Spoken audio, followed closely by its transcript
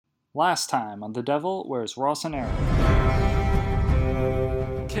Last time on The Devil Wears Rossonero.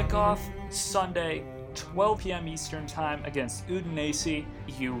 Kickoff Sunday, 12 p.m. Eastern Time against Udinese.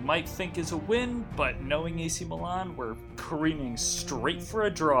 You might think is a win, but knowing AC Milan, we're careening straight for a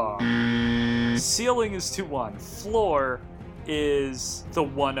draw. Ceiling is 2-1. Floor is the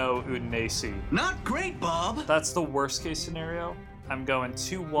 1-0 Udinese. Not great, Bob. That's the worst case scenario. I'm going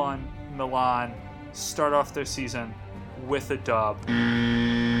 2-1 Milan, start off their season with a dub.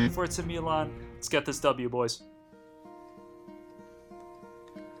 Forza Milan, let's get this W, boys.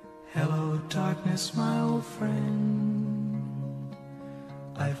 Hello, darkness, my old friend.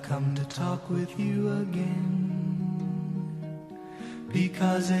 I've come to talk with you again,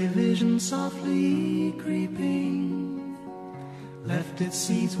 because a vision softly creeping left its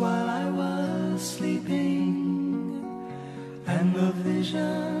seeds while I was sleeping, and the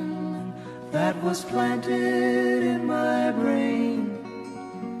vision that was planted in my brain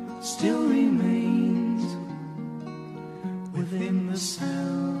still remains within the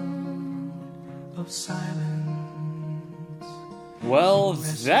sound of silence. Well,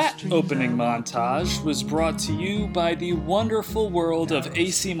 that opening montage was brought to you by the wonderful world of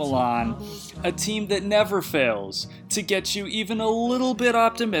AC Milan, a team that never fails to get you even a little bit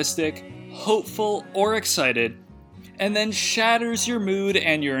optimistic, hopeful, or excited, and then shatters your mood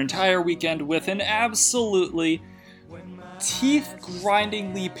and your entire weekend with an absolutely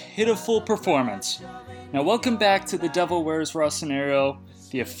teeth-grindingly pitiful performance. Now, welcome back to The Devil Wears Rossonero,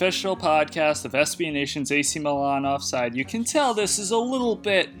 the official podcast of SB Nation's AC Milan Offside. You can tell this is a little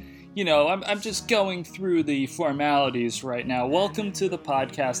bit, I'm just going through the formalities right now. Welcome to the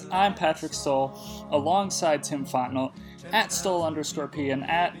podcast. I'm Patrick Stoll, alongside Tim Fontenot, at Stoll_P and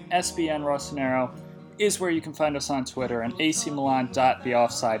at SBN Rossonero is where you can find us on Twitter, and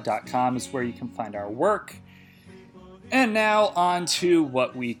acmilan.theoffside.com is where you can find our work. And now on to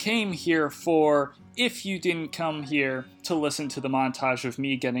what we came here for. If you didn't come here to listen to the montage of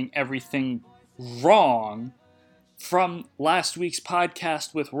me getting everything wrong from last week's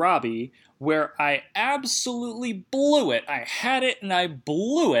podcast with Robbie, where I absolutely blew it. I had it and I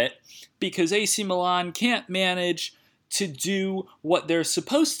blew it because AC Milan can't manage to do what they're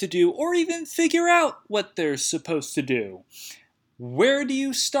supposed to do or even figure out what they're supposed to do. Where do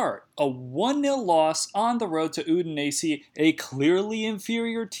you start? A 1-0 loss on the road to Udinese, a clearly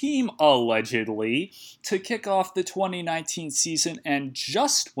inferior team, allegedly, to kick off the 2019 season, and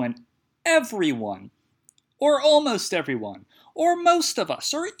just when everyone, or almost everyone, or most of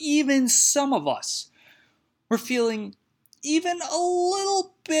us, or even some of us, were feeling even a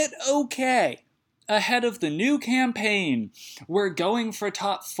little bit okay ahead of the new campaign. We're going for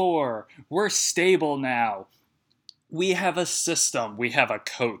top 4. We're stable now. We have a system, we have a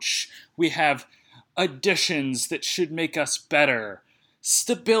coach, we have additions that should make us better,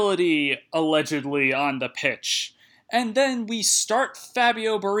 stability, allegedly, on the pitch. And then we start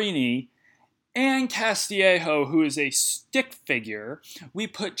Fabio Borini and Castillejo, who is a stick figure. We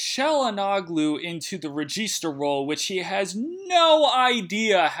put Çalhanoğlu into the regista role, which he has no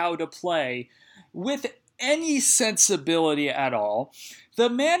idea how to play with any sensibility at all. The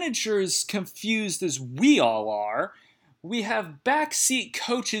manager's confused as we all are. We have backseat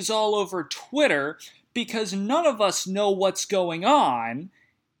coaches all over Twitter because none of us know what's going on,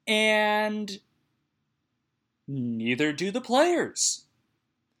 and neither do the players.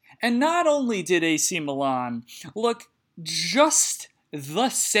 And not only did AC Milan look just the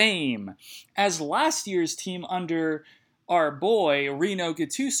same as last year's team under our boy Rino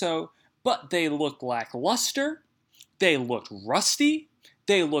Gattuso, but they looked lackluster, they looked rusty,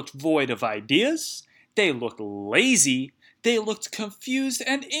 they looked void of ideas, they looked lazy, they looked confused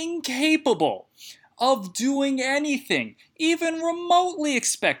and incapable of doing anything, even remotely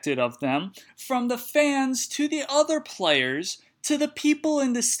expected of them, from the fans to the other players to the people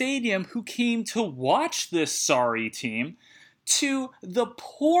in the stadium who came to watch this sorry team, to the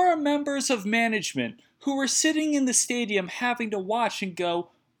poor members of management who were sitting in the stadium having to watch and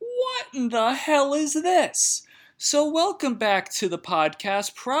go, "What in the hell is this?" So welcome back to the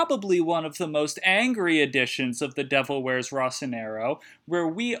podcast, probably one of the most angry editions of The Devil Wears Rossonero, where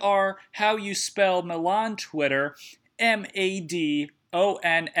we are how you spell Milan Twitter, Madonline.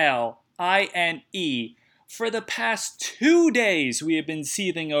 For the past 2 days, we have been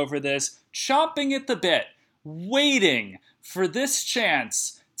seething over this, chomping at the bit, waiting for this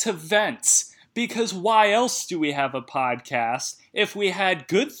chance to vent, Because why else do we have a podcast? If we had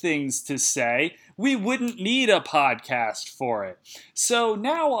good things to say, we wouldn't need a podcast for it. So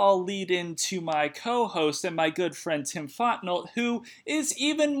now I'll lead into my co-host and my good friend Tim Fontenot, who is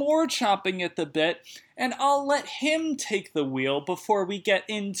even more chomping at the bit, and I'll let him take the wheel before we get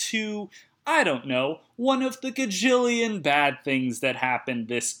into, I don't know, one of the gajillion bad things that happened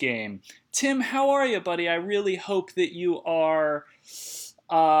this game. Tim, how are you, buddy? I really hope that you are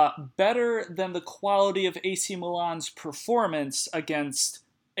better than the quality of AC Milan's performance against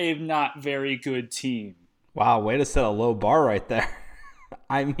a not very good team. Wow, way to set a low bar right there.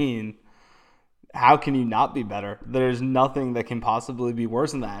 I mean, how can you not be better? There's nothing that can possibly be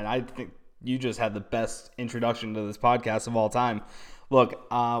worse than that. I think you just had the best introduction to this podcast of all time.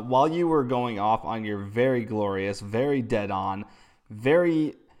 Look, while you were going off on your very glorious, very dead-on,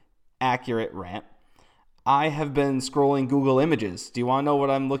 very accurate rant, I have been scrolling Google Images. Do you want to know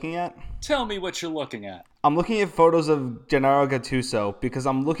what I'm looking at? Tell me what you're looking at. I'm looking at photos of Gennaro Gattuso because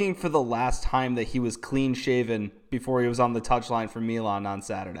I'm looking for the last time that he was clean-shaven before he was on the touchline for Milan on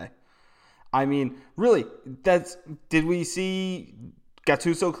Saturday. I mean, really, did we see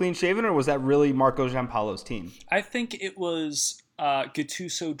Gattuso clean-shaven, or was that really Marco Giampaolo's team? I think it was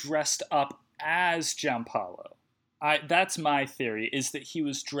Gattuso dressed up as Giampaolo. That's my theory, is that he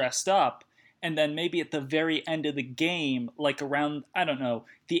was dressed up, and then maybe at the very end of the game, like around, I don't know,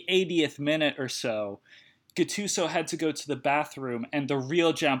 the 80th minute or so, Gattuso had to go to the bathroom, and the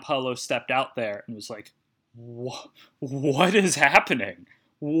real Giampaolo stepped out there and was like, what is happening?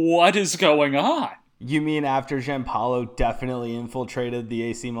 What is going on? You mean after Giampaolo definitely infiltrated the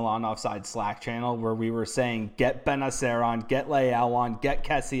AC Milan Offside Slack channel where we were saying, get Benacer on, get Leao on, get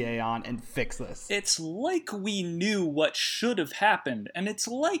Kessié on, and fix this? It's like we knew what should have happened, and it's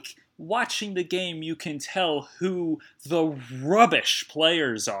like watching the game you can tell who the rubbish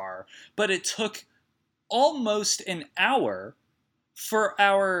players are, but it took almost an hour for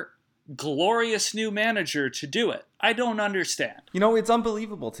our glorious new manager to do it. I don't understand. You know, it's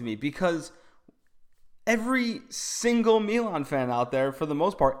unbelievable to me because every single Milan fan out there, for the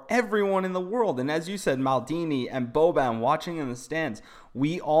most part, everyone in the world, and as you said, Maldini and Boban watching in the stands,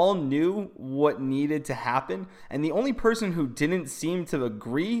 we all knew what needed to happen, and the only person who didn't seem to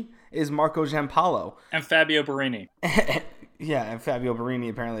agree is Marco Giampaolo. And Fabio Borini. Yeah, and Fabio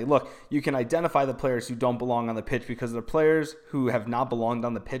Borini, apparently. Look, you can identify the players who don't belong on the pitch because they're players who have not belonged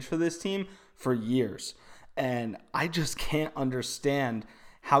on the pitch for this team for years. And I just can't understand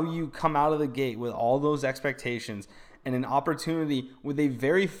how you come out of the gate with all those expectations and an opportunity with a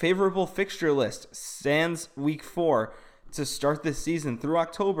very favorable fixture list, sans week 4, to start this season through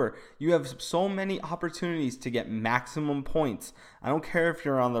October. You have so many opportunities to get maximum points. I don't care if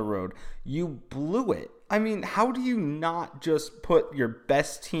you're on the road. You blew it. I mean, how do you not just put your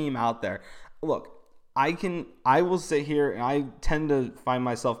best team out there? Look, I will sit here, and I tend to find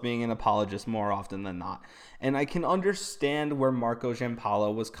myself being an apologist more often than not. And I can understand where Marco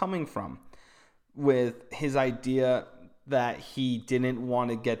Giampaolo was coming from with his idea that he didn't want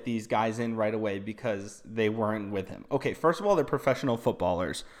to get these guys in right away because they weren't with him. Okay, first of all, they're professional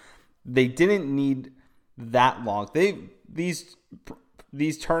footballers. They didn't need that long. These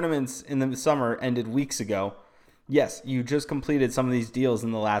tournaments in the summer ended weeks ago. Yes, you just completed some of these deals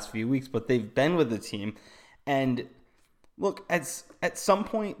in the last few weeks, but they've been with the team. And look, at some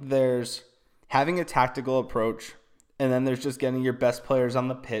point there's having a tactical approach, and then there's just getting your best players on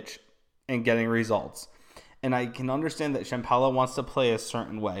the pitch and getting results. And I can understand that Giampaolo wants to play a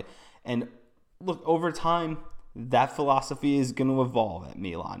certain way. And look, over time, that philosophy is going to evolve at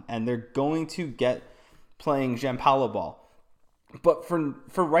Milan. And they're going to get playing Giampaolo ball. But for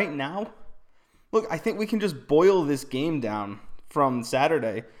right now, look, I think we can just boil this game down from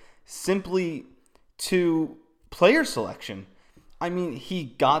Saturday simply to player selection. I mean, he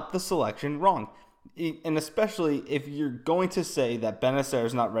got the selection wrong. And especially if you're going to say that Benacer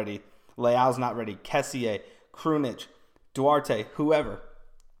is not ready, Leao's not ready, Kessié, Krunic, Duarte, whoever,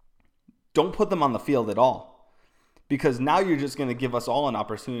 don't put them on the field at all. Because now you're just going to give us all an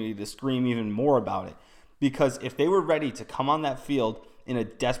opportunity to scream even more about it. Because if they were ready to come on that field in a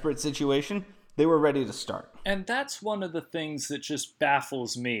desperate situation, they were ready to start. And that's one of the things that just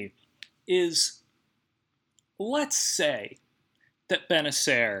baffles me is, let's say that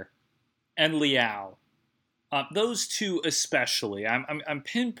Benacer and Leao, those two especially, I'm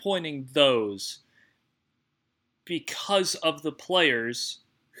pinpointing those because of the players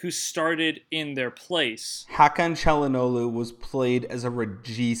who started in their place. Hakan Çalhanoğlu was played as a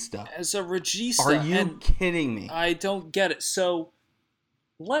regista. Are you kidding me? I don't get it. So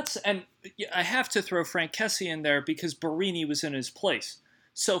and I have to throw Frank Kessié in there because Borini was in his place.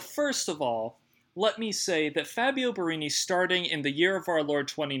 So first of all, let me say that Fabio Borini starting in the year of our Lord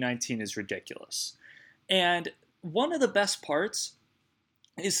 2019 is ridiculous. And one of the best parts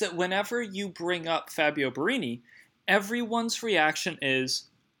is that whenever you bring up Fabio Borini, everyone's reaction is,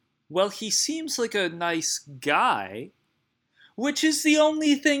 well, he seems like a nice guy, which is the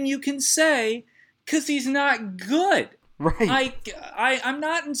only thing you can say, because he's not good. Right. I'm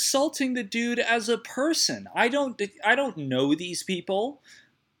not insulting the dude as a person. I don't know these people.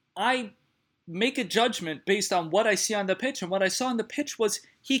 I make a judgment based on what I see on the pitch, and what I saw on the pitch was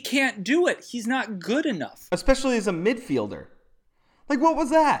he can't do it. He's not good enough. Especially as a midfielder. Like, what was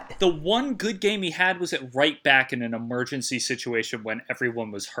that? The one good game he had was at right back in an emergency situation when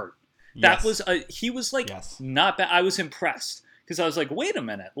everyone was hurt. That was he was like not bad. I was impressed because I was like, wait a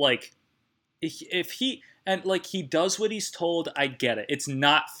minute, like if he and like he does what he's told, I get it. It's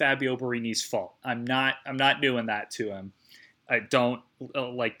not Fabio Borini's fault. I'm not doing that to him. I don't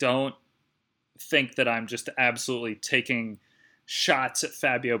think that I'm just absolutely taking shots at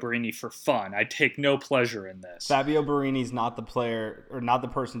Fabio Borini for fun. I take no pleasure in this. Fabio Borini's not the player or not the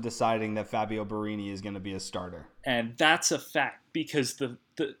person deciding that Fabio Borini is going to be a starter. And that's a fact, because the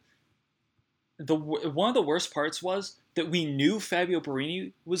one of the worst parts was that we knew Fabio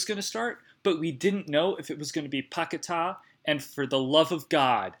Borini was going to start, but we didn't know if it was going to be Paquetá. And for the love of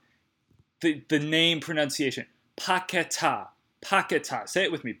God, the name pronunciation, Paquetá. Paquetá. Say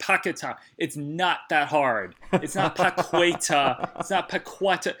it with me. Paquetá. It's not that hard. It's not Paqueta. It's not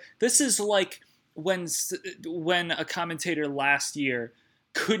Paqueta. This is like when a commentator last year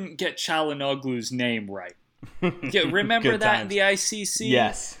couldn't get Çalhanoğlu's name right. Yeah, remember that in the ICC?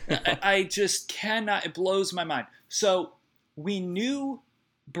 Yes. I just cannot. It blows my mind. So we knew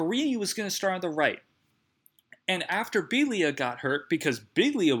Borini was going to start on the right. And after Biglia got hurt, because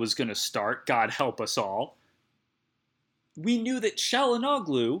Biglia was going to start, God help us all, we knew that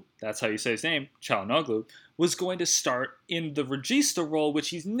Çalhanoğlu, that's how you say his name, Çalhanoğlu, was going to start in the regista role, which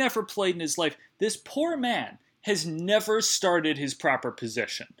he's never played in his life. This poor man has never started his proper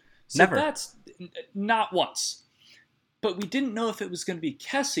position. So never. That's not once. But we didn't know if it was going to be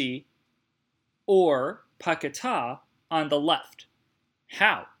Kessie or Paquetá on the left.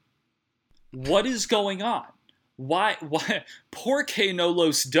 How? What is going on? Why? Por que no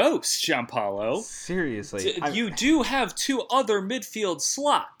los dos, Gianpaolo? Seriously. You do have two other midfield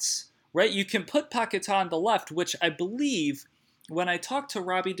slots, right? You can put Paquetá on the left, which I believe, when I talked to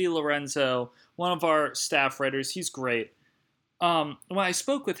Robbie Di Lorenzo, one of our staff writers, he's great. When I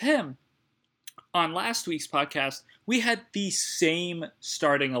spoke with him on last week's podcast, we had the same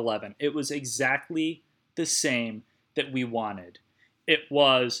starting 11. It was exactly the same that we wanted. It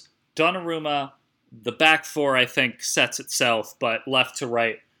was Donnarumma. The back four, I think, sets itself, but left to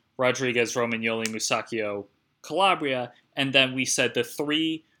right, Rodriguez, Romagnoli, Musacchio, Calabria. And then we said the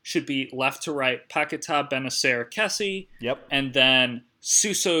three should be left to right, Paquetá, Benacer, Kessie. Yep. And then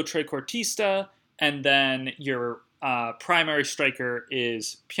Suso, Trequartista. And then your primary striker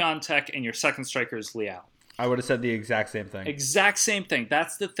is Piontek, and your second striker is Leao. I would have said the exact same thing. Exact same thing.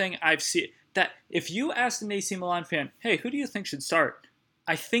 That's the thing I've seen. That if you asked an AC Milan fan, hey, who do you think should start?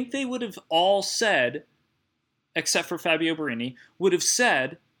 I think they would have all said, except for Fabio Borini, would have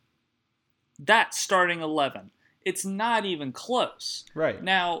said that starting 11. It's not even close. Right.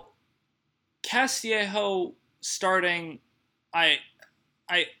 Now, Castillejo starting, I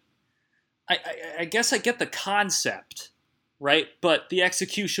guess I get the concept, right? But the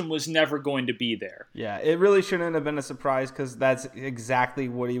execution was never going to be there. Yeah, it really shouldn't have been a surprise because that's exactly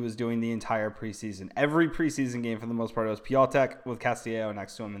what he was doing the entire preseason. Every preseason game, for the most part, it was Piontek with Castillejo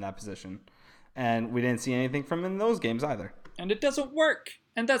next to him in that position. And we didn't see anything from him in those games either. And it doesn't work.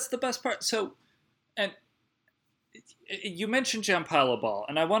 And that's the best part. So, and you mentioned Gianpaolo Ball,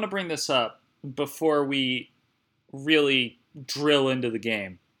 and I want to bring this up before we really drill into the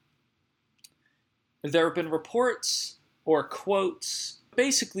game. There have been reports or quotes.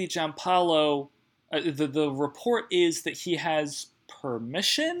 Basically, Gianpaolo, the report is that he has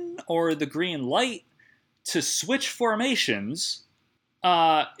permission or the green light to switch formations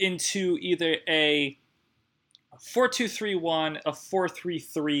into either a 4-2-3-1, a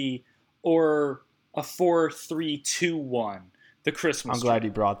 4-3-3, or a 4-3-2-1. The Christmas. I'm glad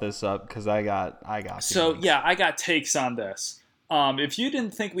you brought this up because I got. So yeah, I got takes on this. If you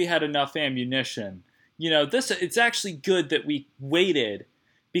didn't think we had enough ammunition, you know, it's actually good that we waited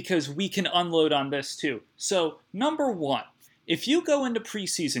because we can unload on this too. So, number one, if you go into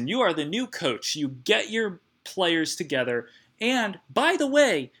preseason, you are the new coach, you get your players together, and by the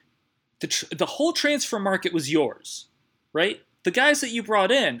way, the whole transfer market was yours, right? The guys that you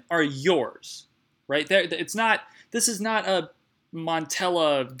brought in are yours, right? This is not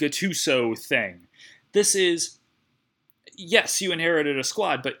Montella Gattuso thing. This is, yes, you inherited a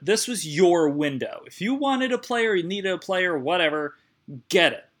squad, but this was your window. If you wanted a player, you needed a player, whatever,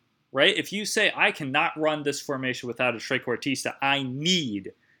 get it, right? If you say, I cannot run this formation without a trequartista, I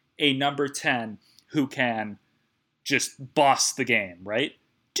need a number 10 who can just boss the game, right?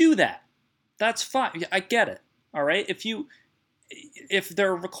 Do that. That's fine. I get it, all right? If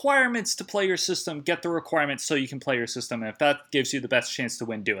there are requirements to play your system, get the requirements so you can play your system, and if that gives you the best chance to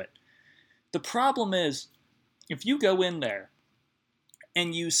win, do it. The problem is, if you go in there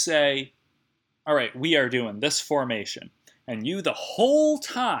and you say, all right, we are doing this formation, and you the whole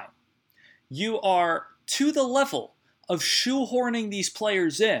time, you are to the level of shoehorning these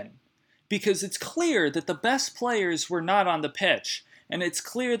players in, because it's clear that the best players were not on the pitch, and it's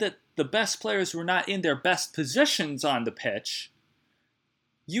clear that the best players were not in their best positions on the pitch,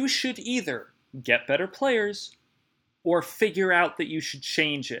 you should either get better players or figure out that you should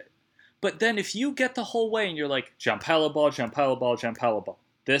change it. But then if you get the whole way and you're like, Gianpaolo ball, Gianpaolo ball, Gianpaolo ball,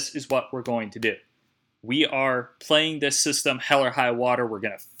 this is what we're going to do. We are playing this system, hell or high water, we're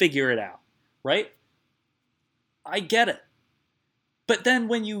going to figure it out, right? I get it. But then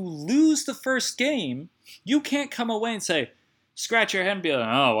when you lose the first game, you can't come away and say, scratch your head and be like,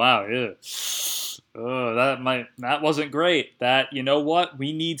 oh, wow, yeah. Oh, that wasn't great. That, you know what?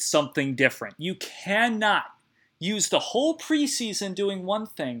 We need something different. You cannot use the whole preseason doing one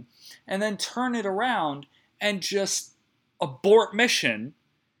thing and then turn it around and just abort mission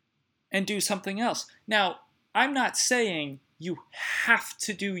and do something else. Now, I'm not saying you have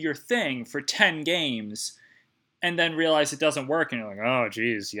to do your thing for 10 games and then realize it doesn't work and you're like, oh,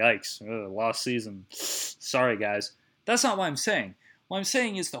 geez, yikes, lost season. Sorry, guys. That's not what I'm saying. What I'm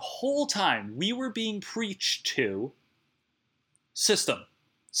saying is the whole time we were being preached to system.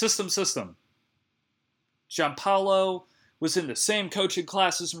 Gianpaolo was in the same coaching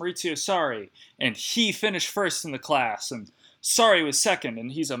class as Maurizio Sarri, and he finished first in the class, and Sarri was second,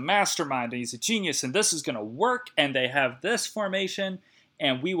 and he's a mastermind, and he's a genius, and this is going to work, and they have this formation,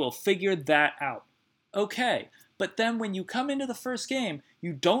 and we will figure that out. Okay, but then when you come into the first game,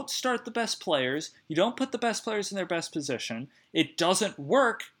 you don't start the best players, you don't put the best players in their best position, it doesn't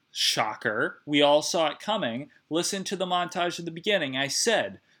work, shocker, we all saw it coming. Listen to the montage at the beginning. I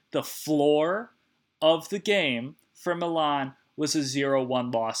said the floor of the game for Milan was a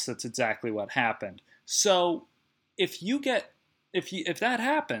 0-1 loss. That's exactly what happened. So if that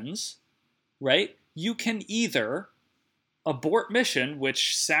happens, right, you can either abort mission,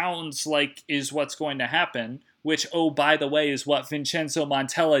 which sounds like is what's going to happen, which, oh, by the way, is what Vincenzo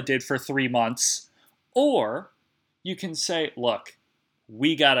Montella did for 3 months, or you can say, look,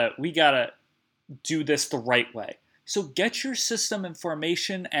 we gotta do this the right way. So get your system and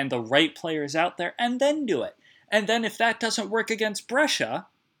formation and the right players out there, and then do it. And then if that doesn't work against Brescia,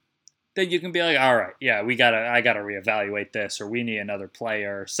 then you can be like, all right, yeah, I gotta reevaluate this, or we need another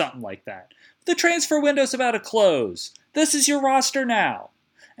player, or something like that. The transfer window's about to close. This is your roster now.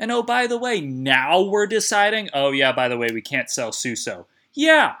 And oh, by the way, now we're deciding, oh yeah, by the way, we can't sell Suso.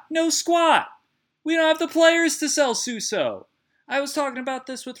 Yeah, no squat. We don't have the players to sell Suso. I was talking about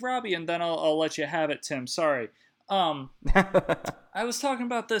this with Robbie, and then I'll let you have it, Tim. Sorry. I was talking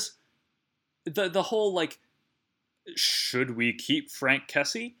about this, the whole, like, should we keep Frank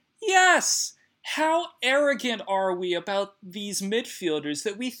Kessie? Yes! How arrogant are we about these midfielders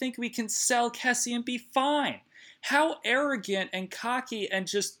that we think we can sell Kessie and be fine? How arrogant and cocky and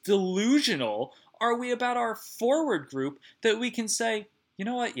just delusional are we about our forward group that we can say, you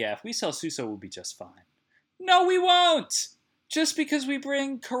know what, yeah, if we sell Suso, we'll be just fine. No, we won't! Just because we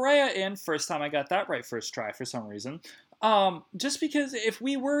bring Correa in, first time I got that right first try for some reason, just because if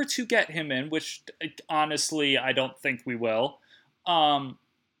we were to get him in, which honestly I don't think we will,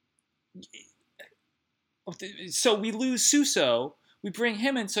 so we lose Suso, we bring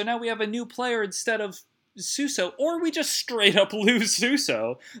him in, so now we have a new player instead of Suso, or we just straight up lose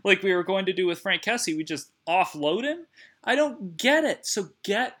Suso, like we were going to do with Frank Kessie, we just offload him? I don't get it. So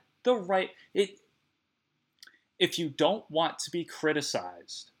get the right... If you don't want to be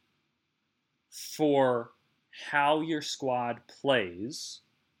criticized for how your squad plays,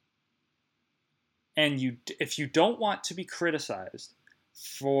 and if you don't want to be criticized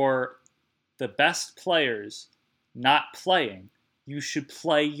for the best players not playing, you should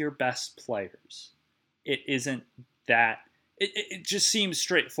play your best players. It isn't that... It just seems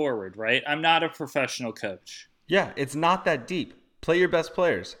straightforward, right? I'm not a professional coach. Yeah, it's not that deep. Play your best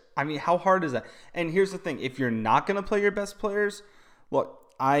players. I mean, how hard is that? And here's the thing. If you're not going to play your best players, look,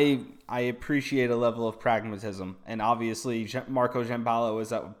 I appreciate a level of pragmatism. And obviously, Marco Gianpaolo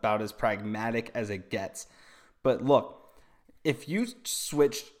is about as pragmatic as it gets. But look, if you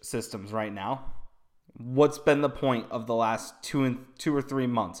switch systems right now, what's been the point of the last 2 or 3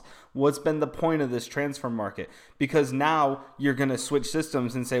 months? What's been the point of this transfer market? Because now you're going to switch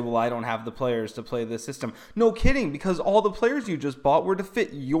systems and say, well, I don't have the players to play this system. No kidding, because all the players you just bought were to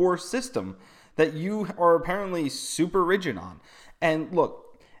fit your system that you are apparently super rigid on. And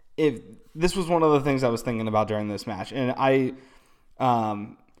look, if this was one of the things I was thinking about during this match, and I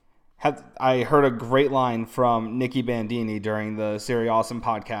heard a great line from Nikki Bandini during the Serie Awesome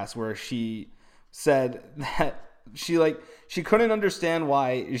podcast where she said that she couldn't understand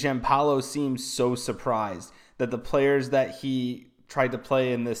why Gianpaolo seemed so surprised that the players that he tried to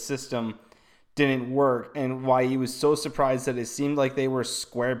play in this system didn't work, and why he was so surprised that it seemed like they were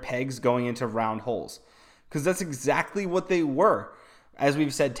square pegs going into round holes. Because that's exactly what they were. As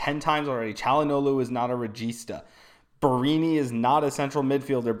we've said 10 times already, Çalhanoğlu is not a regista. Borini is not a central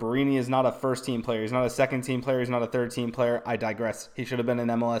midfielder. Borini is not a first-team player. He's not a second-team player. He's not a third-team player. I digress. He should have been in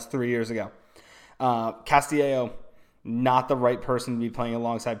MLS 3 years ago. Castillejo, not the right person to be playing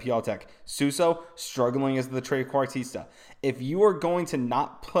alongside Piatek. Suso, struggling as the trequartista. If you are going to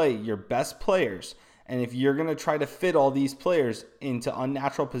not play your best players, and if you're going to try to fit all these players into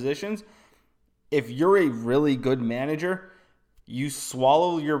unnatural positions, if you're a really good manager, you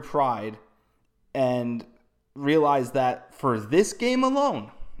swallow your pride and realize that for this game alone,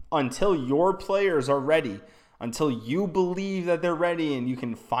 until your players are ready, until you believe that they're ready and you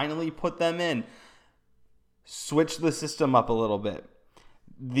can finally put them in, switch the system up a little bit.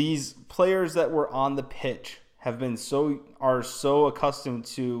 These players that were on the pitch are so accustomed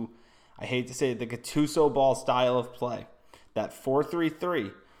to, I hate to say it, the Gattuso ball style of play, that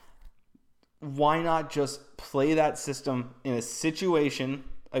 4-3-3. Why not just play that system in a situation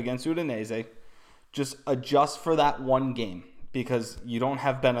against Udinese? Just adjust for that one game, because you don't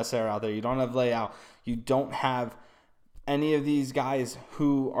have Benacer out there. You don't have Leao. You don't have any of these guys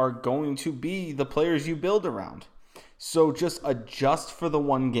who are going to be the players you build around. So just adjust for the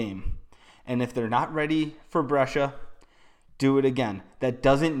one game. And if they're not ready for Brescia, do it again. That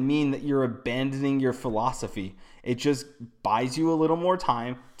doesn't mean that you're abandoning your philosophy. It just buys you a little more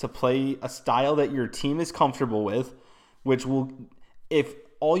time to play a style that your team is comfortable with, which will, if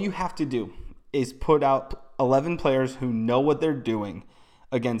all you have to do is put out 11 players who know what they're doing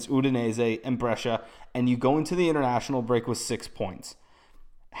against Udinese and Brescia, and you go into the international break with 6 points.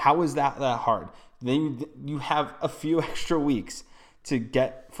 How is that hard? Then you have a few extra weeks to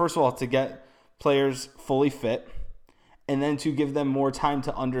get, first of all, to get players fully fit, and then to give them more time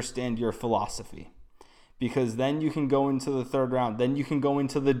to understand your philosophy. Because then you can go into the third round. Then you can go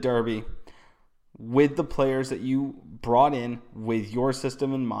into the derby with the players that you brought in with your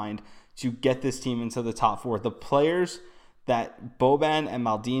system in mind to get this team into the top four. The players that Boban and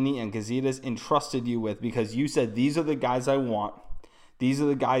Maldini and Gazidis entrusted you with, because you said, these are the guys I want. These are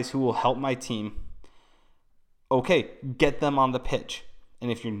the guys who will help my team. Okay, get them on the pitch.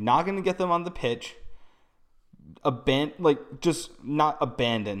 And if you're not going to get them on the pitch, just not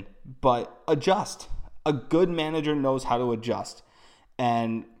abandon, but adjust. A good manager knows how to adjust.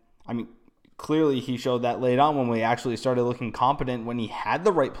 And, I mean, clearly he showed that late on when we actually started looking competent when he had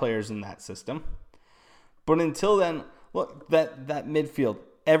the right players in that system. But until then, look, that midfield,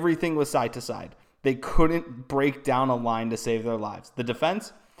 everything was side to side. They couldn't break down a line to save their lives. The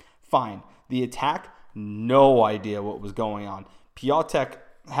defense, fine. The attack, no idea what was going on. Piatek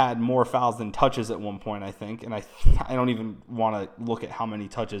had more fouls than touches at one point, I think. And I don't even want to look at how many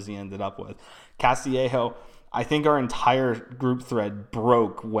touches he ended up with. Castillejo, I think our entire group thread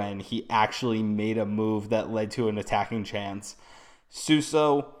broke when he actually made a move that led to an attacking chance.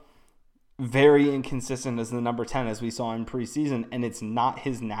 Suso, very inconsistent as the number 10, as we saw in preseason, and it's not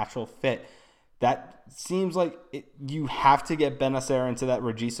his natural fit. That seems like you have to get Benacer into that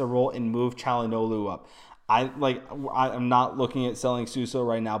Regista role and move Çalhanoğlu up. I'm not looking at selling Suso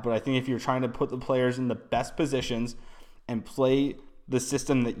right now, but I think if you're trying to put the players in the best positions and play the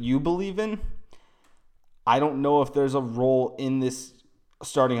system that you believe in, I don't know if there's a role in this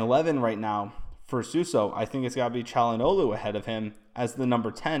starting 11 right now for Suso. I think it's got to be Çalhanoğlu ahead of him as the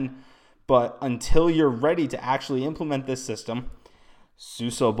number 10. But until you're ready to actually implement this system,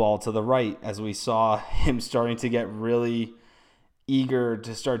 Suso ball to the right, as we saw him starting to get really eager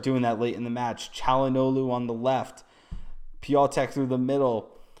to start doing that late in the match. Çalhanoğlu on the left, Piatek through the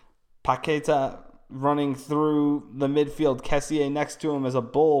middle, Paqueta running through the midfield, Kessié next to him as a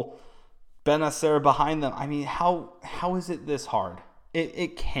bull, Benacer behind them. I mean, how is it this hard?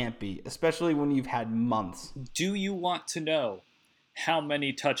 It can't be, especially when you've had months. Do you want to know how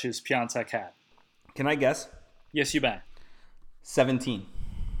many touches Piatek had? Can I guess? Yes, you may. 17.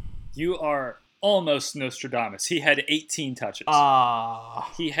 You are almost Nostradamus. He had 18 touches.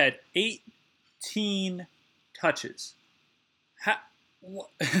 He had 18 touches.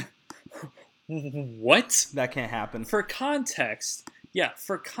 What? That can't happen. For context,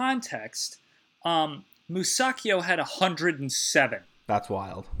 Musakio had 107. That's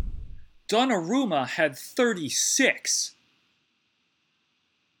wild. Donnarumma had 36.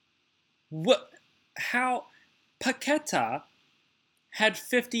 What? How? Paqueta had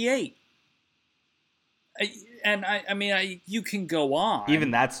 58. You can go on.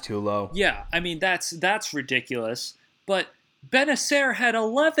 Even that's too low. Yeah, I mean, that's ridiculous. But Benacer had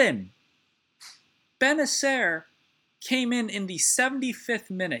 11. Benacer came in the 75th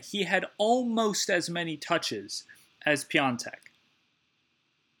minute. He had almost as many touches as Piontek.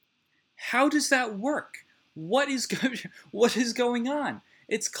 How does that work? What is going on?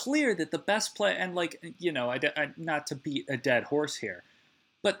 It's clear that the best player, and not to beat a dead horse here,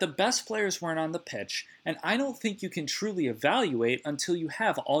 but the best players weren't on the pitch, and I don't think you can truly evaluate until you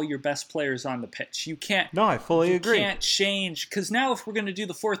have all your best players on the pitch. You can't. No, I fully agree. You can't change, because now if we're going to do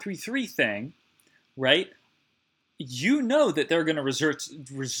the 4-3-3 thing, right? You know that they're going to resort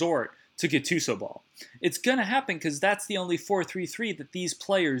to Gattuso ball. It's going to happen because that's the only 4-3-3 that these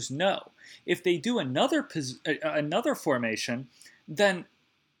players know. If they do another formation, then,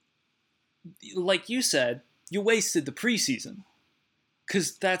 like you said, you wasted the preseason.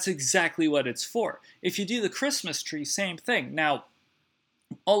 Because that's exactly what it's for. If you do the Christmas tree, same thing. Now,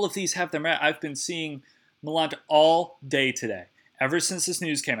 all of these have their merit. I've been seeing Milan all day today. Ever since this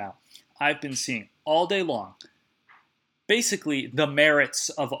news came out, I've been seeing all day long basically the merits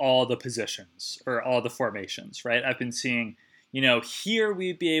of all the positions or all the formations, right? I've been seeing, here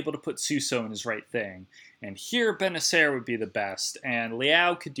we'd be able to put Suso in his right thing, and here Benacer would be the best, and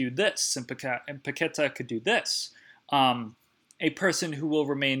Leao could do this, and Paqueta could do this. A person who will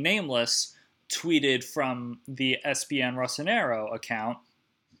remain nameless tweeted from the SBN Rossonero account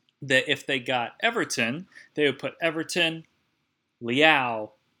that if they got Everton, they would put Everton, Leao,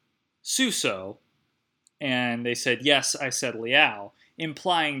 Suso, and they said, yes, I said Leao,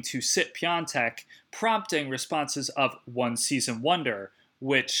 implying to sit Piontek, prompting responses of one season wonder,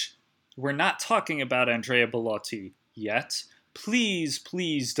 which we're not talking about Andrea Belotti yet. Please,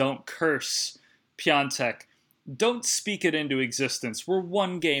 please don't curse Piontek. Don't speak it into existence. We're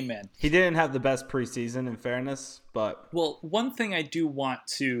one game in. He didn't have the best preseason, in fairness, but... Well, one thing I do want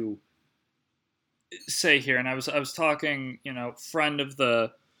to say here, and I was talking, friend of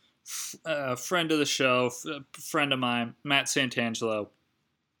the show, friend of mine, Matt Santangelo.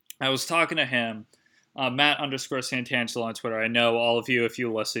 I was talking to him, Matt_Santangelo on Twitter. I know all of you, if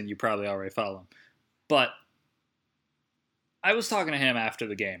you listen, you probably already follow him. But I was talking to him after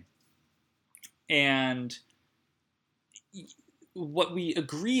the game. And what we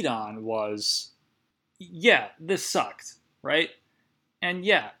agreed on was, yeah, this sucked, right? And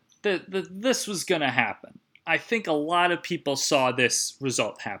yeah, this was going to happen. I think a lot of people saw this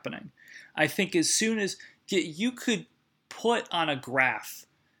result happening. I think as soon as you could put on a graph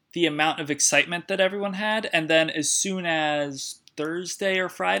the amount of excitement that everyone had, and then as soon as Thursday or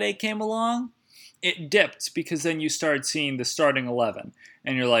Friday came along, it dipped because then you started seeing the starting 11,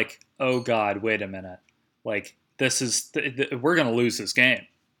 and you're like, oh God, wait a minute. Like, this is, we're going to lose this game,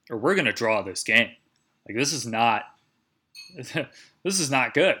 or we're going to draw this game. Like, this is not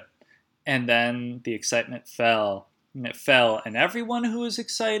good. And then the excitement fell, and everyone who was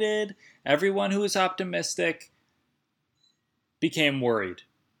excited, everyone who was optimistic became worried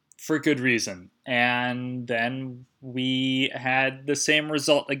for good reason. And then we had the same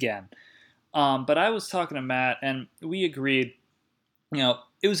result again. But I was talking to Matt, and we agreed, it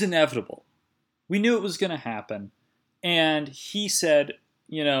was inevitable. We knew it was going to happen. And he said,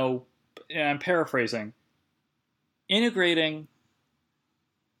 and I'm paraphrasing, implementing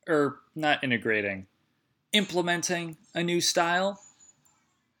a new style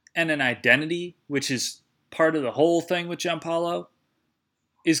and an identity, which is part of the whole thing with Gianpaolo,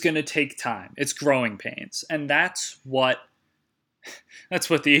 is going to take time. It's growing pains. And that's what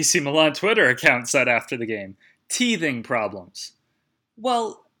the AC Milan Twitter account said after the game. Teething problems.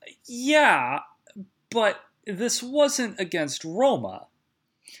 Well, yeah, but this wasn't against Roma.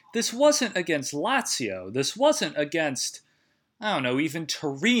 This wasn't against Lazio. This wasn't against, I don't know, even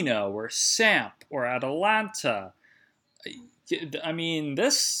Torino or Samp or Atalanta. I mean,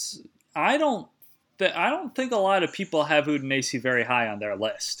 I don't think a lot of people have Udinese very high on their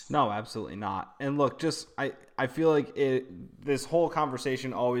list. No, absolutely not. And look, I feel like this whole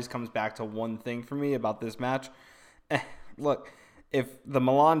conversation always comes back to one thing for me about this match. Look, if the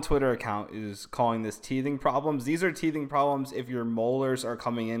Milan Twitter account is calling this teething problems, these are teething problems if your molars are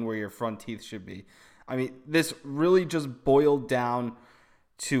coming in where your front teeth should be. I mean, this really just boiled down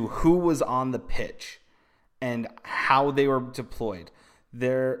to who was on the pitch and how they were deployed.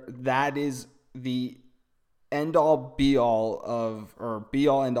 That is the end all be all of, or be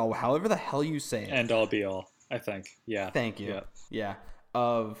all end all, however the hell you say it. End all be all, I think. Yeah. Thank you. Yeah.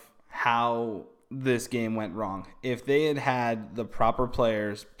 Of how this game went wrong. If they had had the proper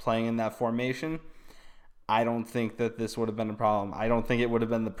players playing in that formation, I don't think that this would have been a problem. I don't think it would have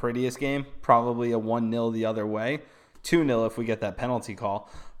been the prettiest game. Probably a 1-0 the other way. 2-0 if we get that penalty call.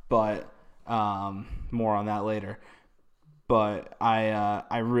 But more on that later. But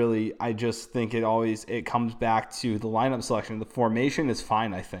I just think it comes back to the lineup selection. The formation is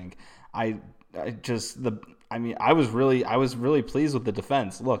fine, I think. I was really pleased with the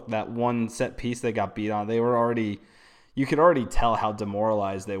defense. Look, that one set piece they got beat on, you could already tell how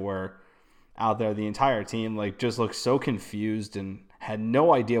demoralized they were out there. The entire team just looked so confused and had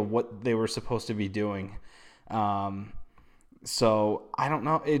no idea what they were supposed to be doing. So I don't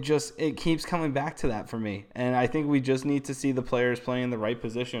know. It keeps coming back to that for me. And I think we just need to see the players playing in the right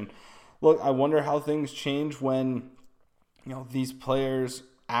position. Look, I wonder how things change when, these players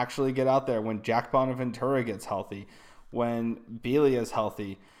actually get out there, when Jack Bonaventura gets healthy, when Belia is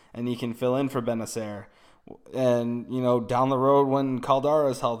healthy and he can fill in for Benacer, and down the road when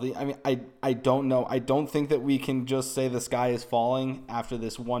Caldara is healthy. I mean, I don't know. I don't think that we can just say the sky is falling after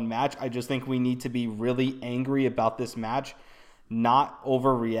this one match. I just think we need to be really angry about this match, not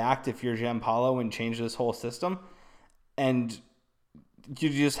overreact if you're Giampaolo and change this whole system, and you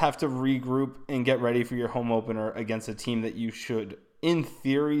just have to regroup and get ready for your home opener against a team that you should, in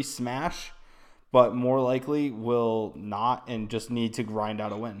theory, smash, but more likely will not, and just need to grind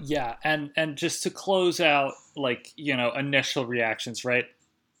out a win. Yeah, and just to close out, initial reactions, right?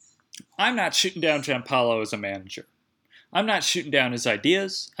 I'm not shooting down Giampaolo as a manager. I'm not shooting down his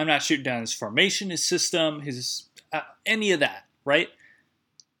ideas. I'm not shooting down his formation, his system, his any of that, right?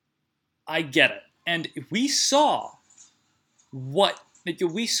 I get it. And we saw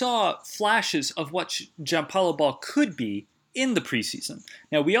flashes of what Giampaolo ball could be in the preseason.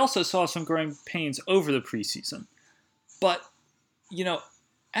 Now, we also saw some growing pains over the preseason. But,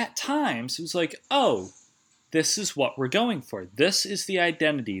 at times, it was like, oh, this is what we're going for. This is the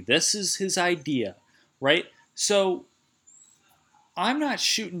identity. This is his idea, right? So, I'm not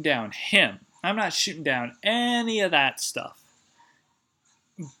shooting down him. I'm not shooting down any of that stuff.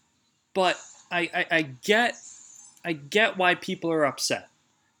 But I get why people are upset.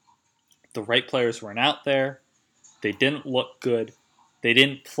 The right players weren't out there. They didn't look good. They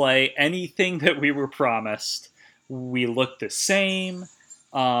didn't play anything that we were promised. We looked the same.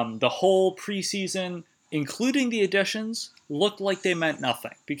 The whole preseason, including the additions, looked like they meant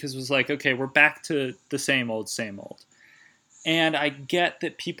nothing. Because it was like, okay, we're back to the same old, same old. And I get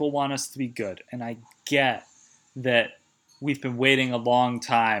that people want us to be good. And I get that we've been waiting a long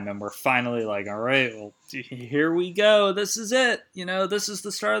time. And we're finally like, all right, well, here we go. This is it. This is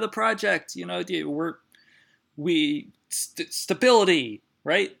the start of the project. Stability,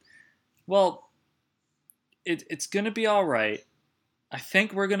 right? Well, it's going to be all right. I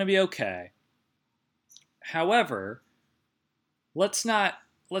think we're going to be okay. However, let's not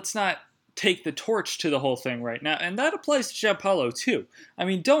take the torch to the whole thing right now, and that applies to Giampaolo too. I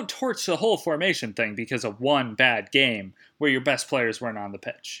mean, don't torch the whole formation thing because of one bad game where your best players weren't on the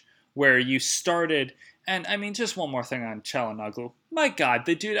pitch, where you started. And I mean, just one more thing on Çalhanoğlu. My God,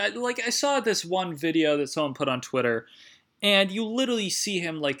 the dude! I saw this one video that someone put on Twitter, and you literally see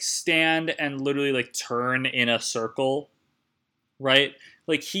him stand and literally turn in a circle, right?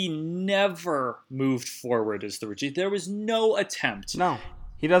 He never moved forward as the regista. There was no attempt. No,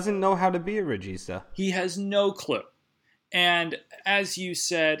 he doesn't know how to be a regista. He has no clue. And as you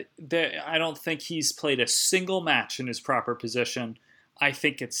said, I don't think he's played a single match in his proper position. I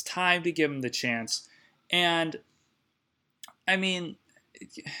think it's time to give him the chance. And I mean,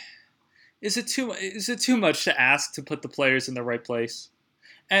 is it too much to ask to put the players in the right place?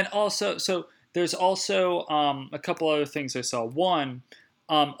 And also, so there's also a couple other things I saw. One,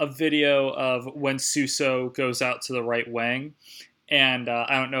 a video of when Suso goes out to the right wing, and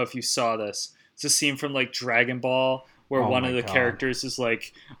I don't know if you saw this. It's a scene from Dragon Ball where one of the characters is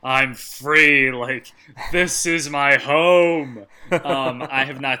like, "I'm free, this is my home." I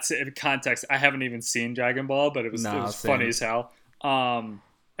have not seen context. I haven't even seen Dragon Ball, but it was funny as hell. Oh,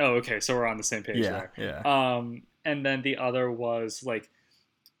 okay, so we're on the same page there. Yeah. And then the other was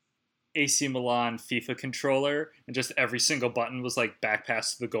AC Milan FIFA controller, and just every single button was back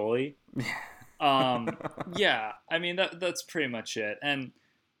pass to the goalie. Yeah, I mean that's pretty much it. And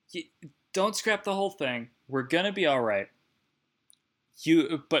don't scrap the whole thing. We're gonna be all right.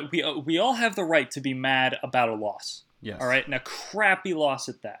 But we all have the right to be mad about a loss. Yes. All right, and a crappy loss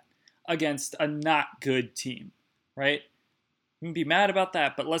at that against a not good team. Right? We can be mad about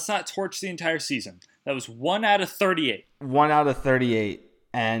that, but let's not torch the entire season. That was 1 out of 38. 1 out of 38,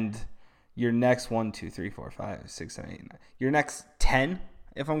 and your next 1, 2, 3, 4, 5, 6, 7, 8, 9. Your next 10,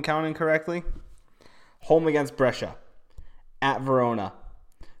 if I'm counting correctly. Home against Brescia, at Verona,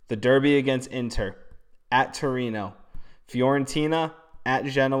 the derby against Inter, at Torino, Fiorentina, at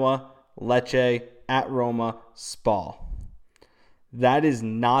Genoa, Lecce, at Roma, Spal. That is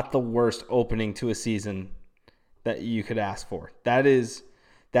not the worst opening to a season that you could ask for. That is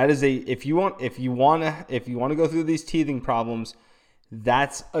a if you want to go through these teething problems,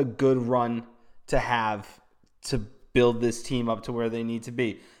 that's a good run to have to build this team up to where they need to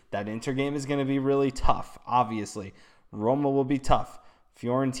be. That Inter game is going to be really tough, obviously. Roma will be tough.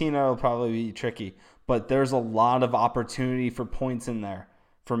 Fiorentina will probably be tricky. But there's a lot of opportunity for points in there,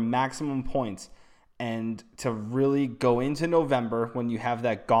 for maximum points. And to really go into November when you have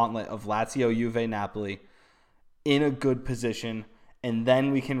that gauntlet of Lazio, Juve, Napoli in a good position, and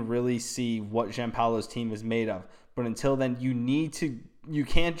then we can really see what Gianpaolo's team is made of. But until then, you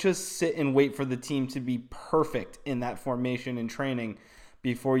can't just sit and wait for the team to be perfect in that formation and training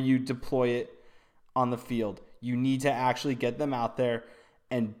before you deploy it on the field. You need to actually get them out there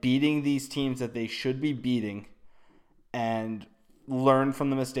and beating these teams that they should be beating and learn from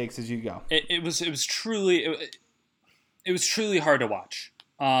the mistakes as you go. It was truly hard to watch.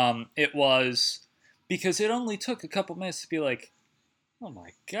 It was because it only took a couple minutes to be like, oh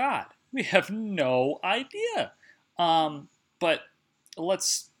my God, we have no idea. But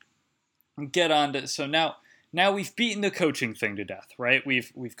let's get on to, so now we've beaten the coaching thing to death, right?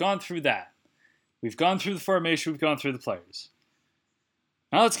 We've gone through that. We've gone through the formation. We've gone through the players.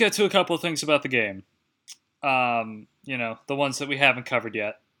 Now let's get to a couple of things about the game. The ones that we haven't covered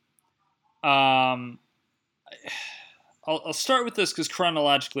yet. I'll start with this because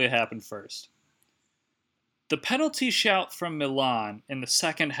chronologically it happened first. The penalty shout from Milan in the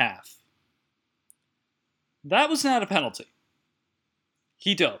second half. That was not a penalty.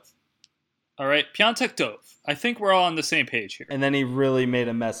 He dove. All right, Piontek dove. I think we're all on the same page here. And then he really made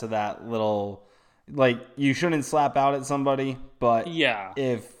a mess of that little, you shouldn't slap out at somebody, but yeah,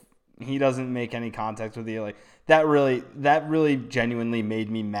 if he doesn't make any contact with you, that really genuinely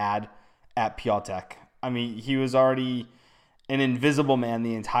made me mad at Piontek. I mean, he was already an invisible man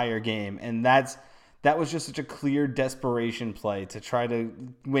the entire game, and that was just such a clear desperation play to try to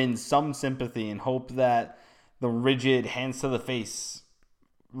win some sympathy and hope that the rigid hands to the face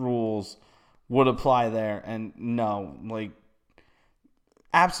rules would apply there. And no,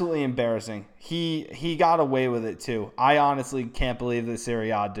 absolutely embarrassing. He got away with it too. I honestly can't believe that Serie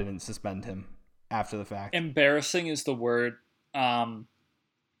A didn't suspend him after the fact. Embarrassing is the word.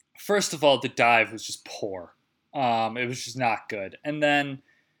 First of all, the dive was just poor. It was just not good. And then,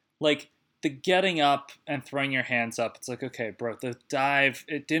 the getting up and throwing your hands up, it's like, okay, bro, the dive,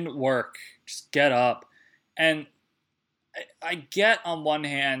 it didn't work. Just get up. And I get on one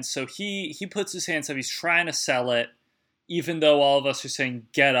hand, so he puts his hands up, he's trying to sell it, even though all of us are saying,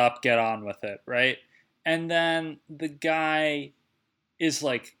 get up, get on with it, right? And then the guy is,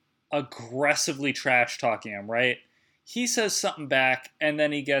 aggressively trash-talking him, right? He says something back, and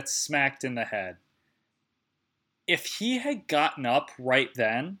then he gets smacked in the head. If he had gotten up right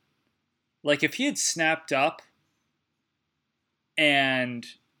then, if he had snapped up and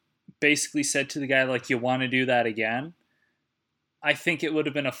basically said to the guy, you want to do that again, I think it would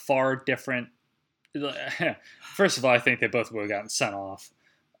have been a far different... First of all, I think they both would have gotten sent off.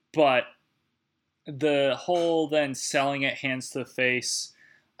 But the whole then selling it hands to the face...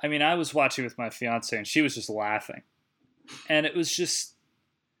 I mean, I was watching with my fiance, and she was just laughing. And it was just...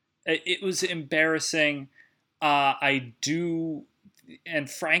 It was embarrassing. And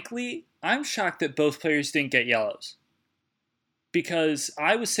frankly, I'm shocked that both players didn't get yellows. Because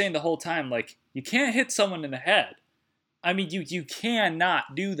I was saying the whole time, you can't hit someone in the head. I mean, you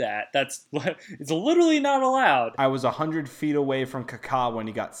cannot do that. It's literally not allowed. I was 100 feet away from Kaká when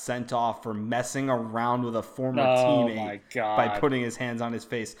he got sent off for messing around with a former teammate by putting his hands on his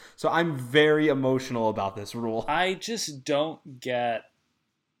face. So I'm very emotional about this rule. I just don't get...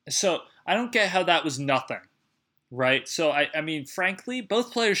 So I don't get how that was nothing. Right? So, I mean, frankly,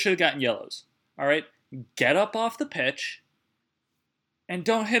 both players should have gotten yellows. All right? Get up off the pitch and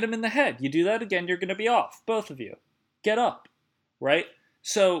don't hit him in the head. You do that again, you're going to be off. Both of you. Get up. Right?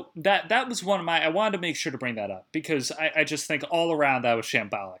 So, that was I wanted to make sure to bring that up because I just think all around that was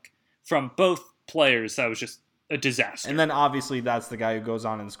shambolic from both players, that was just a disaster. And then obviously that's the guy who goes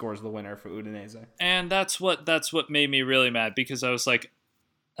on and scores the winner for Udinese. And that's what made me really mad, because I was like,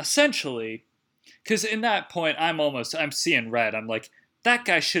 essentially, because in that point I'm seeing red. I'm like, that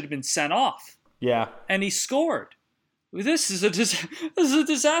guy should have been sent off. Yeah. And he scored. This is a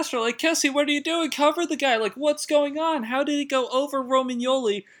disaster. Like, Kessie, what are you doing? Cover the guy. Like, what's going on? How did he go over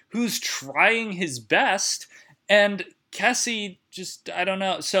Romagnoli, who's trying his best? And Kessie just, I don't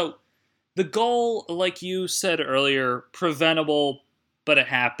know. So the goal, like you said earlier, preventable, but it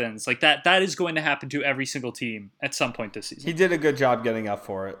happens. Like, that is going to happen to every single team at some point this season. He did a good job getting up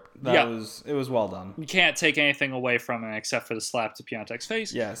for it. It was well done. You can't take anything away from him except for the slap to Piontek's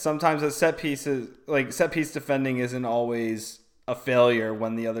face. Yeah, sometimes a set piece defending isn't always a failure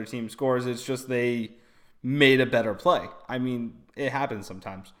when the other team scores. It's just they made a better play. I mean, it happens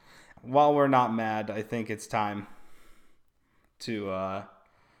sometimes. While we're not mad, I think it's time to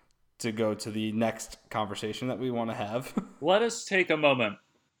go to the next conversation that we want to have. Let us take a moment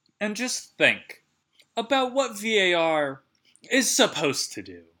and just think about what VAR is supposed to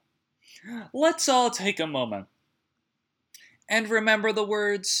do. Let's all take a moment and remember the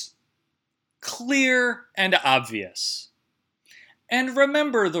words clear and obvious. And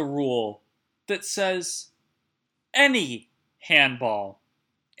remember the rule that says any handball,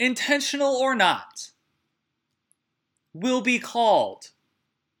 intentional or not, will be called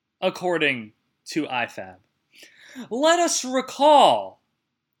according to IFAB. Let us recall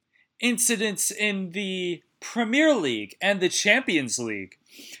incidents in the Premier League and the Champions League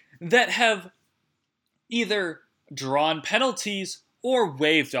that have either drawn penalties or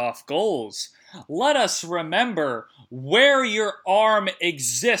waved off goals. Let us remember where your arm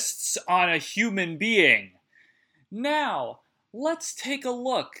exists on a human being. Now, let's take a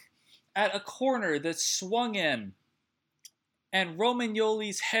look at a corner that's swung in, and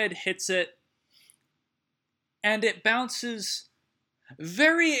Romagnoli's head hits it, and it bounces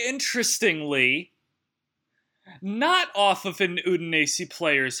very interestingly, not off of an Udinese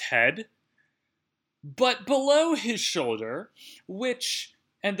player's head, but below his shoulder, which,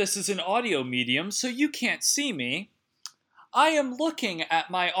 and this is an audio medium, so you can't see me, I am looking at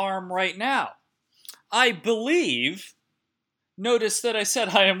my arm right now. I believe, notice that I said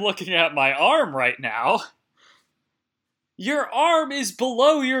I am looking at my arm right now, your arm is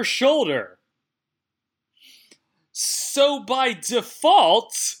below your shoulder. So by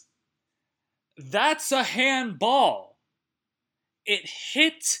default, that's a handball. It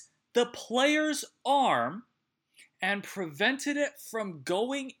hit the player's arm and prevented it from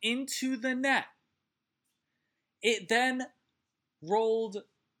going into the net. It then rolled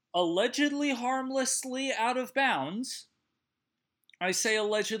allegedly harmlessly out of bounds. I say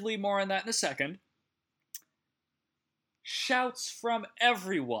allegedly, more on that in a second. Shouts from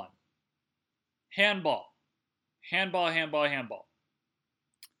everyone. Handball. Handball, handball, handball.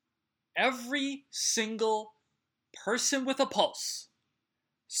 Every single person with a pulse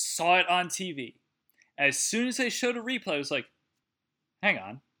saw it on TV. As soon as they showed a replay, I was like, hang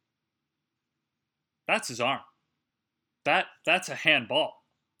on. That's his arm. That's a handball.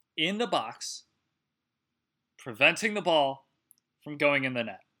 In the box, preventing the ball from going in the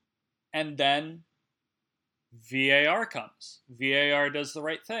net. And then VAR comes. VAR does the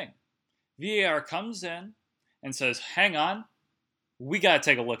right thing. VAR comes in and says, hang on, we got to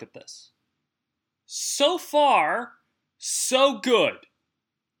take a look at this. So far, so good.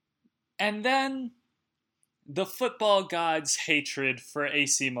 And then the football god's hatred for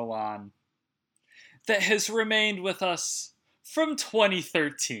AC Milan that has remained with us from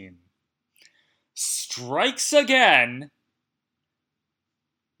 2013 strikes again,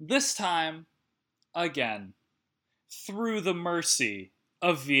 this time again through the mercy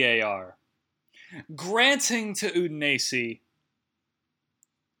of VAR, granting to Udinese,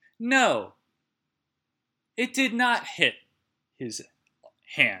 no, it did not hit his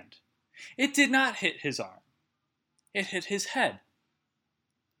hand. It did not hit his arm. It hit his head.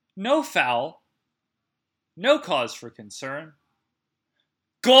 No foul. No cause for concern.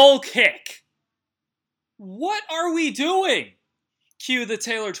 Goal kick. What are we doing? Cue the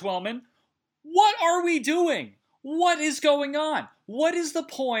Taylor Twellman. What are we doing? What is going on? What is the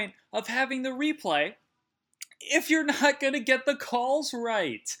point of having the replay if you're not going to get the calls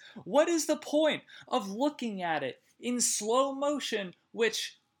right? What is the point of looking at it in slow motion,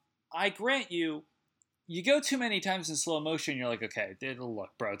 which I grant you, you go too many times in slow motion, you're like, okay, look,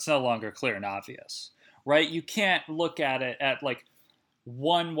 bro, it's no longer clear and obvious, right? You can't look at it at like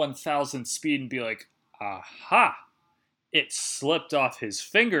 1/1000th speed and be like, aha, it slipped off his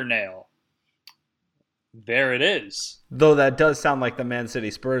fingernail. There it is. Though that does sound like the Man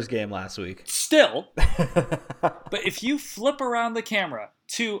City Spurs game last week. Still, but if you flip around the camera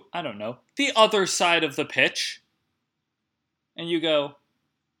to, I don't know, the other side of the pitch, and you go,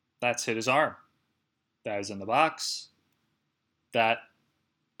 that's hit his arm. That is in the box. That,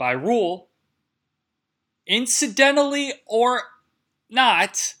 by rule, incidentally or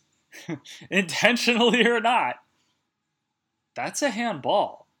not, intentionally or not, that's a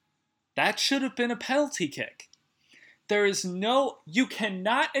handball. That should have been a penalty kick. There is you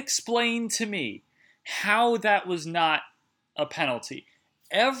cannot explain to me how that was not a penalty.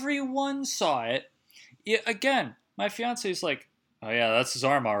 Everyone saw it. Again, my fiance is like, oh yeah, that's his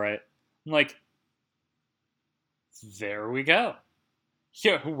arm, all right. I'm like, there we go.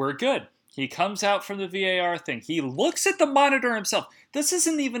 Yeah, we're good. He comes out from the VAR thing. He looks at the monitor himself. This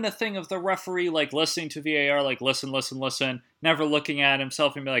isn't even a thing of the referee like listening to VAR, like listen, never looking at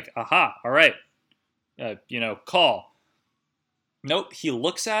himself and be like, aha, all right, call. Nope, he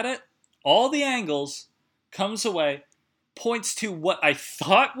looks at it, all the angles, comes away, points to what I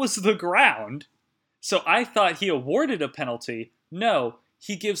thought was the ground. So I thought he awarded a penalty. No,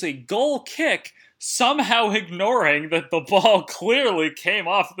 he gives a goal kick, somehow ignoring that the ball clearly came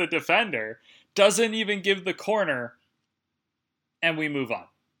off the defender, doesn't even give the corner, and we move on.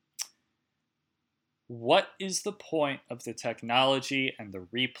 What is the point of the technology and the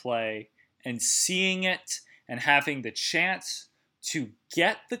replay and seeing it and having the chance to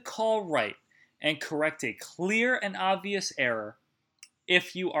get the call right and correct a clear and obvious error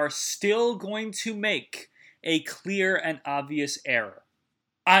if you are still going to make a clear and obvious error?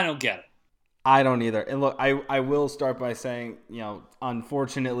 I don't get it. I don't either. And look, I will start by saying,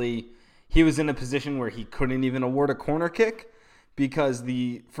 unfortunately, he was in a position where he couldn't even award a corner kick because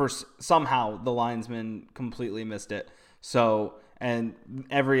somehow the linesman completely missed it. So, and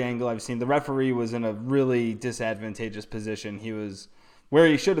every angle I've seen, the referee was in a really disadvantageous position. He was where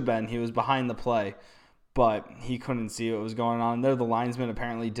he should have been. He was behind the play, but he couldn't see what was going on there. The linesman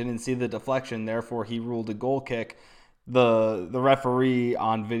apparently didn't see the deflection, therefore he ruled a goal kick. The referee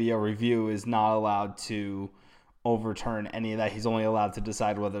on video review is not allowed to overturn any of that. He's only allowed to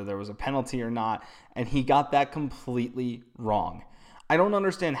decide whether there was a penalty or not, and he got that completely wrong. I don't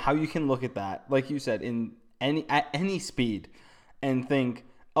understand how you can look at that, like you said, at any speed and think,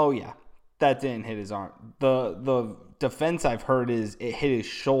 oh yeah, that didn't hit his arm. The defense I've heard is it hit his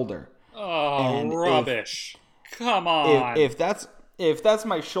shoulder. Oh, and rubbish. Come on. If that's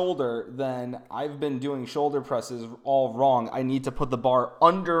my shoulder, then I've been doing shoulder presses all wrong. I need to put the bar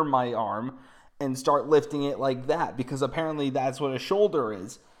under my arm and start lifting it like that, because apparently that's what a shoulder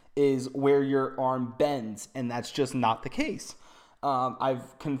is where your arm bends, and that's just not the case.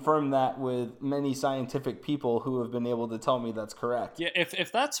 I've confirmed that with many scientific people who have been able to tell me that's correct. Yeah,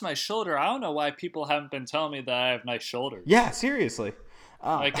 if that's my shoulder, I don't know why people haven't been telling me that I have nice shoulders. Yeah, seriously.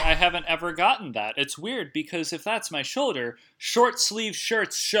 I haven't ever gotten that. It's weird because if that's my shoulder, short sleeve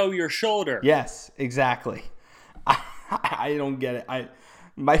shirts show your shoulder. Yes, exactly. I don't get it.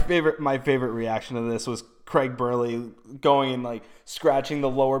 My favorite reaction to this was Craig Burley going and scratching the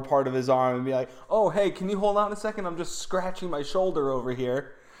lower part of his arm and be like, "Oh, hey, can you hold on a second? I'm just scratching my shoulder over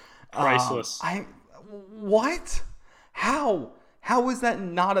here." Priceless. What? How? How is that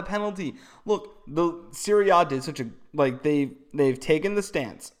not a penalty? Look, the Serie A did such a they've taken the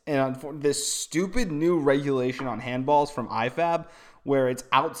stance, and this stupid new regulation on handballs from IFAB where it's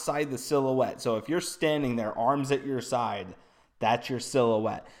outside the silhouette. So if you're standing there, arms at your side, that's your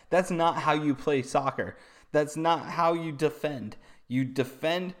silhouette. That's not how you play soccer. That's not how you defend. You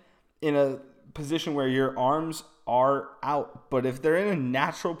defend in a position where your arms are out. But if they're in a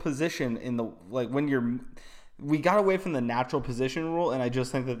natural position we got away from the natural position rule, and I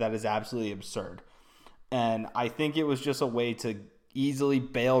just think that is absolutely absurd. And I think it was just a way to easily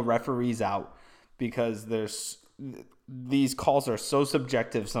bail referees out because these calls are so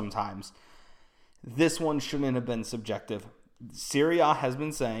subjective sometimes. This one shouldn't have been subjective. Serie A has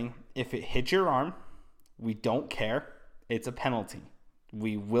been saying, if it hits your arm, we don't care. It's a penalty.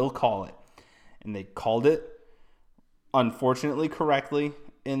 We will call it. And they called it, unfortunately, correctly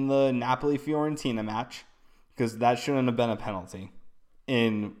in the Napoli-Fiorentina match, because that shouldn't have been a penalty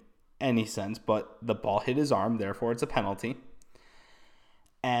in any sense, but the ball hit his arm, therefore it's a penalty.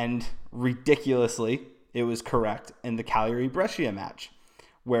 And ridiculously, it was correct in the Cagliari-Brescia match,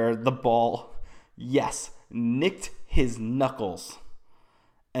 where the ball, yes, nicked his knuckles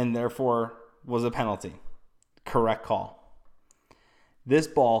and therefore was a penalty. Correct call. This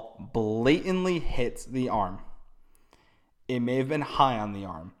ball blatantly hits the arm. It may have been high on the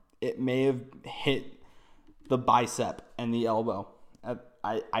arm. It may have hit the bicep and the elbow.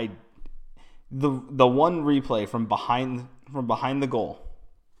 The one replay from behind the goal,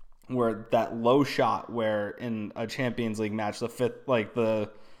 where that low shot where in a Champions League match the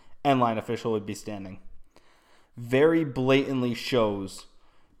end line official would be standing, very blatantly shows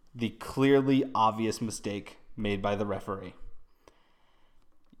the clearly obvious mistake made by the referee.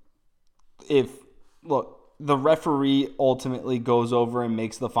 The referee ultimately goes over and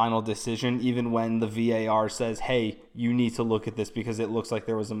makes the final decision, even when the VAR says, hey, you need to look at this because it looks like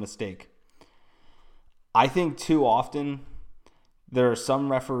there was a mistake. I think too often there are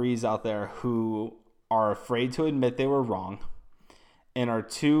some referees out there who are afraid to admit they were wrong and are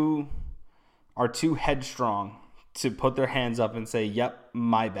too headstrong to put their hands up and say, yep,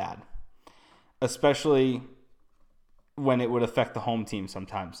 my bad. Especially when it would affect the home team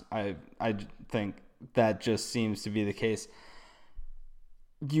sometimes. I think that just seems to be the case.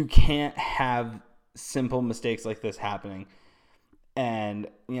 You can't have simple mistakes like this happening. And,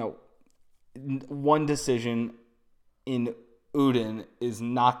 one decision in Udin is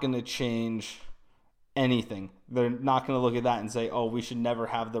not going to change anything. They're not going to look at that and say, oh, we should never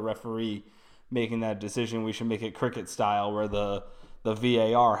have the referee making that decision. We should make it cricket style where the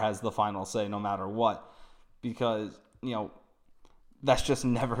VAR has the final say no matter what. Because, that's just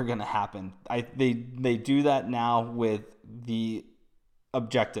never going to happen. They do that now with the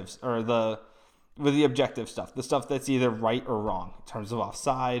objectives with the objective stuff, the stuff that's either right or wrong in terms of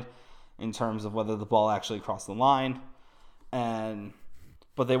offside, in terms of whether the ball actually crossed the line,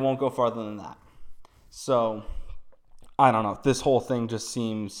 but they won't go farther than that. So I don't know. This whole thing just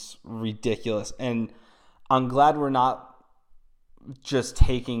seems ridiculous, and I'm glad we're not just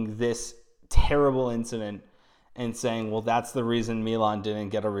taking this terrible incident and saying, well, that's the reason Milan didn't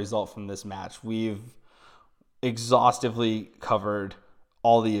get a result from this match. We've exhaustively covered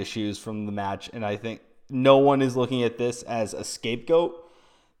all the issues from the match, and I think no one is looking at this as a scapegoat.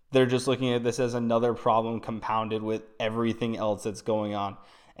 They're just looking at this as another problem compounded with everything else that's going on.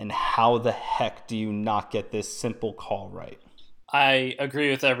 And how the heck do you not get this simple call right? I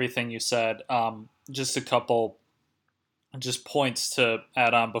agree with everything you said. Just a couple points to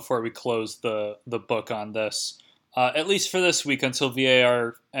add on before we close the book on this. At least for this week, until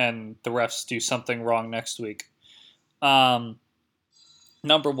VAR and the refs do something wrong next week. Number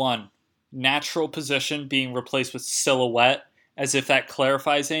one, natural position being replaced with silhouette, as if that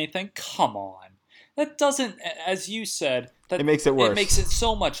clarifies anything. Come on. That doesn't, as you said, it makes it worse. It makes it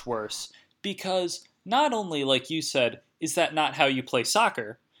so much worse, because not only, like you said, is that not how you play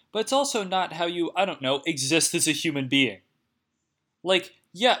soccer, but it's also not how you, exist as a human being. Like,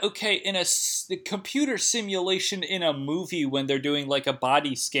 yeah, okay, in a computer simulation in a movie when they're doing like a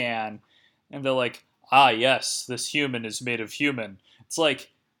body scan and they're like, yes, this human is made of human. It's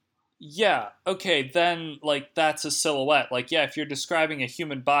like, yeah, okay, then like that's a silhouette. Like, yeah, if you're describing a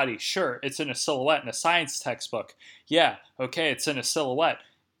human body, sure, it's in a silhouette in a science textbook. Yeah, okay, it's in a silhouette.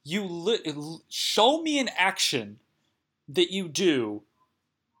 Show me an action that you do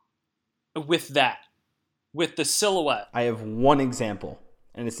with that, with the silhouette. I have one example.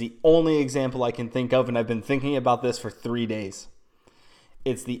 And it's the only example I can think of, and I've been thinking about this for 3 days.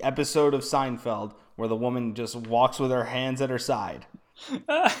 It's the episode of Seinfeld where the woman just walks with her hands at her side.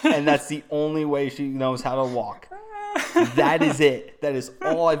 And that's the only way she knows how to walk. That is it. That is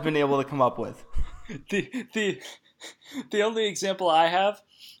all I've been able to come up with. The only example I have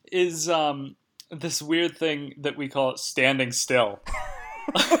is this weird thing that we call standing still.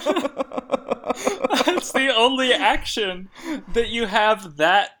 That's the only action that you have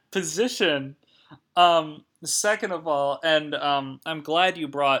that position. Second of all, and I'm glad you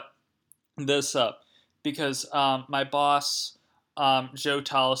brought this up, because my boss, Joe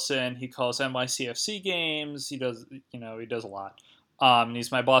Tollison, he calls NYCFC games. He does a lot. And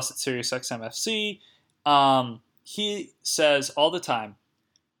he's my boss at SiriusXM FC. He says all the time,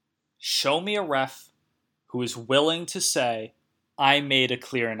 show me a ref who is willing to say, I made a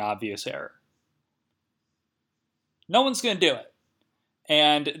clear and obvious error. No one's going to do it.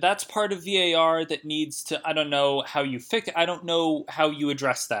 And that's part of VAR that needs to, I don't know how you fix it. I don't know how you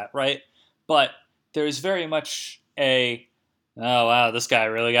address that, right? But there's very much oh, wow, this guy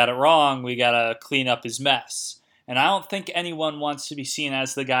really got it wrong. We got to clean up his mess. And I don't think anyone wants to be seen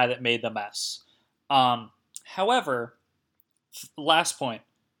as the guy that made the mess. However, last point.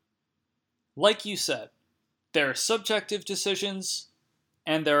 Like you said, there are subjective decisions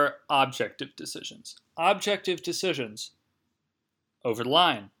and there are objective decisions. Objective decisions, over the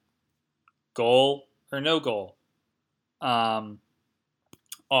line, goal or no goal,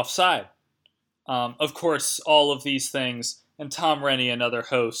 offside. Of course, all of these things, and Tom Rennie, another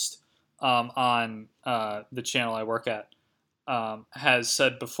host on the channel I work at, has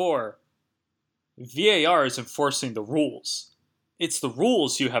said before, VAR is enforcing the rules. It's the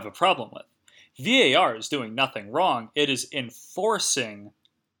rules you have a problem with. VAR is doing nothing wrong. It is enforcing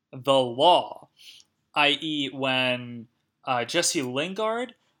the law, i.e. when Jesse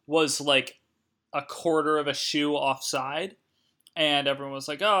Lingard was like a quarter of a shoe offside, and everyone was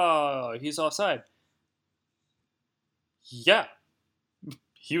like, oh, he's offside. Yeah,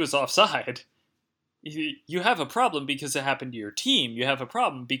 he was offside. You have a problem because it happened to your team. You have a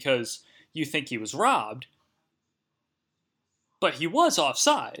problem because you think he was robbed. But he was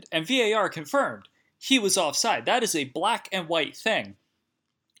offside, and VAR confirmed he was offside. That is a black and white thing.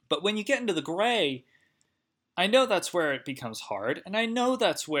 But when you get into the gray, I know that's where it becomes hard, and I know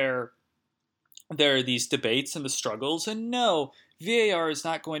that's where there are these debates and the struggles, and no, VAR is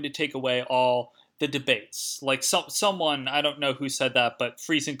not going to take away all the debates. Like someone, I don't know who said that, but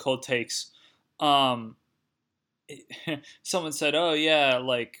freezing cold takes, someone said, oh yeah,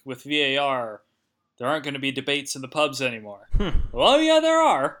 like with VAR, there aren't going to be debates in the pubs anymore. Well, yeah, there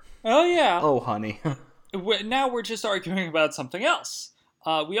are. Oh yeah. Oh, honey. Now we're just arguing about something else.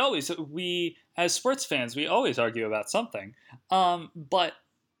 We as sports fans, we always argue about something. But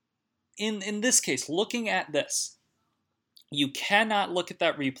in this case, looking at this, you cannot look at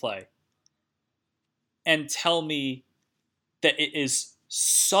that replay and tell me that it is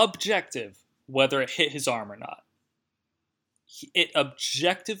subjective whether it hit his arm or not. It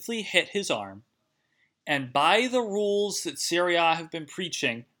objectively hit his arm, and by the rules that Serie A have been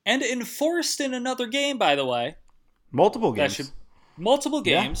preaching, and enforced in another game, by the way. Multiple games. Multiple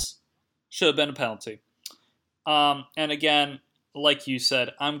games should have been a penalty. And again, like you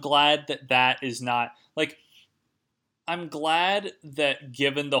said, I'm glad that is not... Like, I'm glad that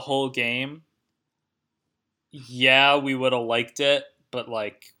given the whole game, yeah, we would have liked it, but,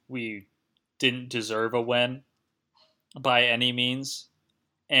 like, we didn't deserve a win by any means.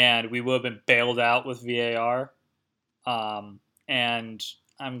 And we would have been bailed out with VAR. And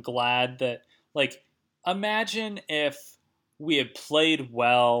I'm glad that, like, imagine if we had played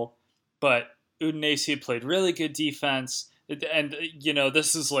well, but Udinese had played really good defense. And, you know,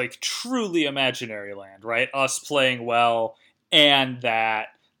 this is like truly imaginary land, right? Us playing well and that,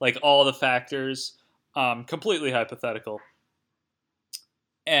 like, all the factors, completely hypothetical.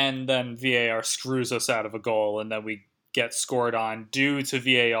 And then VAR screws us out of a goal, and then we get scored on due to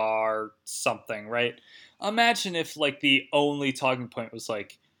VAR something, right? Imagine if, like, the only talking point was,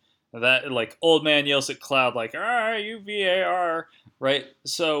 like, that, like, old man yells at cloud, like, you VAR, right?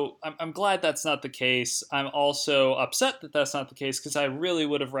 So I'm glad that's not the case. I'm also upset that that's not the case because I really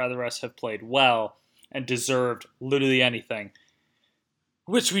would have rather us have played well and deserved literally anything,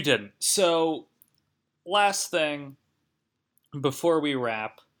 which we didn't. So last thing before we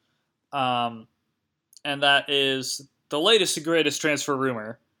wrap, and that is the latest and greatest transfer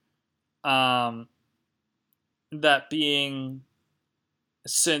rumor, that being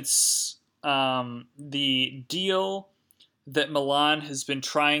since the deal that Milan has been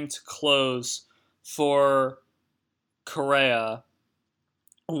trying to close for Correa,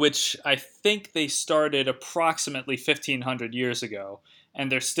 which I think they started approximately 1,500 years ago,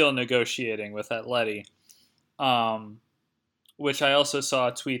 and they're still negotiating with Atleti, which I also saw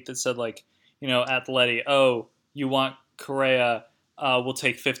a tweet that said, like, you know, Atleti, oh, you want Correa, we'll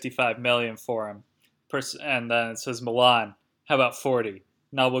take 55 million for him. And then it says Milan, how about 40?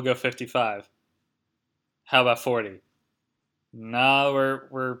 No, we'll go 55. How about 40? No,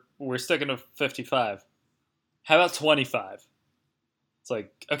 we're sticking to 55. How about 25? It's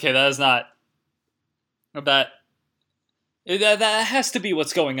like, okay, that is not that has to be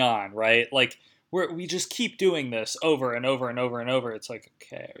what's going on, right? Like, we just keep doing this over and over and over and over. It's like,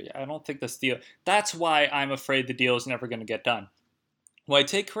 okay, I don't think this deal... That's why I'm afraid the deal is never going to get done. Will I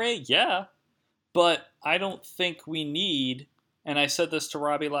take Correa? Yeah. But I don't think we need, and I said this to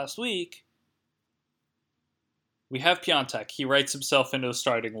Robbie last week, we have Piontek. He writes himself into a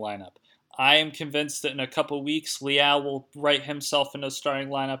starting lineup. I am convinced that in a couple weeks, Leao will write himself into a starting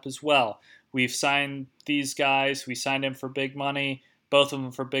lineup as well. We've signed these guys. We signed him for big money, both of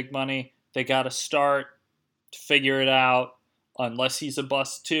them for big money. They got to start to figure it out, unless he's a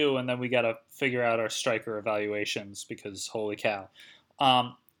bust too, and then we got to figure out our striker evaluations because holy cow.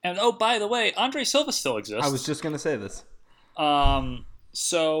 And oh, by the way, Andre Silva still exists. I was just going to say this.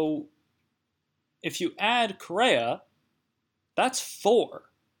 So if you add Correa, that's 4.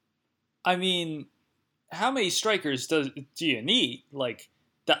 I mean, how many strikers do you need? Like,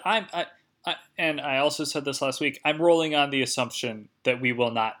 and I also said this last week, I'm rolling on the assumption that we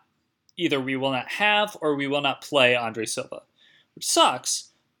will not have or we will not play Andre Silva, which sucks,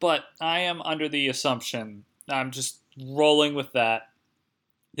 but I am under the assumption, I'm just rolling with that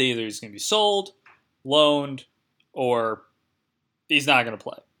either he's going to be sold loaned, or he's not going to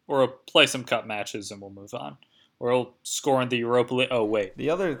play. Or he'll play some cup matches and we'll move on. Or he'll score in the Europa League. Oh, wait. The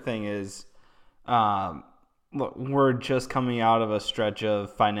other thing is, look, we're just coming out of a stretch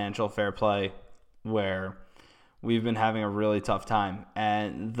of financial fair play where we've been having a really tough time.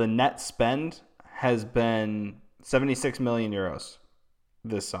 And the net spend has been 76 million euros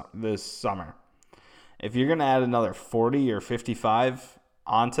this summer. If you're going to add another 40 or 55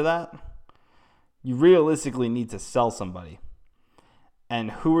 onto that, you realistically need to sell somebody.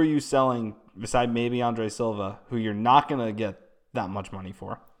 And who are you selling beside maybe Andre Silva, who you're not going to get that much money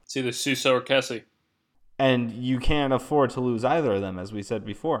for? It's either Suso or Kessie. And you can't afford to lose either of them, as we said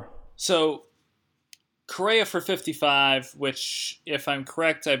before. So, Correa for 55, which, if I'm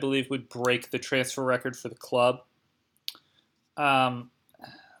correct, I believe would break the transfer record for the club.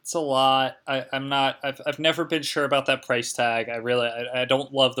 It's a lot. I've never been sure about that price tag. I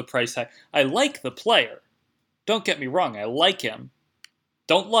don't love the price tag. I like the player. Don't get me wrong. I like him.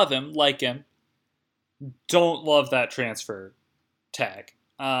 Don't love him. Like him. Don't love that transfer tag.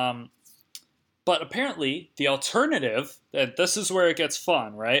 But apparently the alternative, and this is where it gets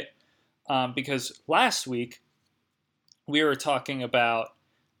fun, right? Because last week we were talking about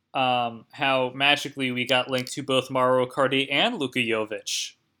how magically we got linked to both Mauro Icardi and Luka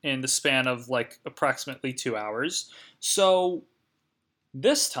Jovic in the span of like approximately 2 hours. So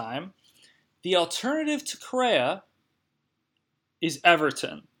this time, the alternative to Correa is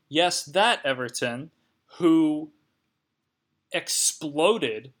Everton. Yes, that Everton who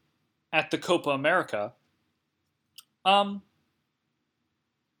exploded at the Copa America. We're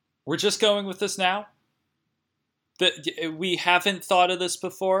just going with this now? That we haven't thought of this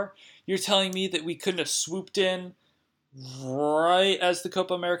before? You're telling me that we couldn't have swooped in right as the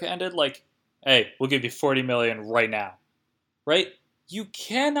Copa America ended? Like, hey, we'll give you 40 million right now. Right? You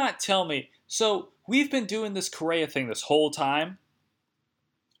cannot tell me. So we've been doing this Correa thing this whole time.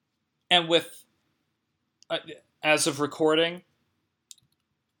 And with, as of recording,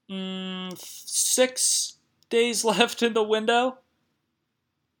 6 days left in the window.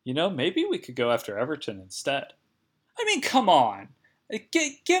 You know, maybe we could go after Everton instead. I mean, come on.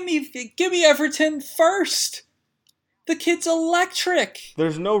 Give me Everton first. The kid's electric.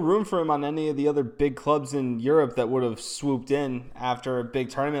 There's no room for him on any of the other big clubs in Europe that would have swooped in after a big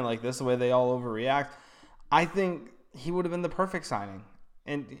tournament like this, the way they all overreact. I think he would have been the perfect signing.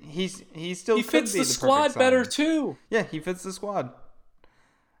 And he fits the squad better too. Yeah, he fits the squad.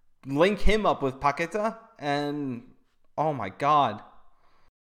 Link him up with Paqueta and oh my God.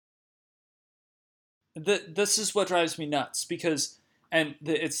 This is what drives me nuts because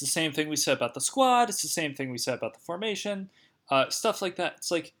it's the same thing we said about the squad. It's the same thing we said about the formation. Stuff like that. It's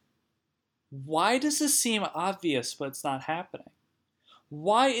like, why does this seem obvious but it's not happening?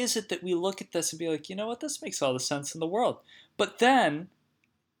 Why is it that we look at this and be like, you know what, this makes all the sense in the world. But then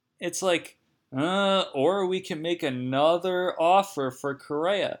it's like, or we can make another offer for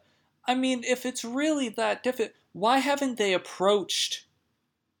Correa. I mean, if it's really that difficult, why haven't they approached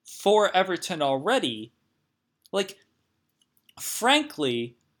for Everton already? Like,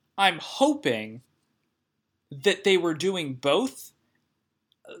 frankly, I'm hoping that they were doing both.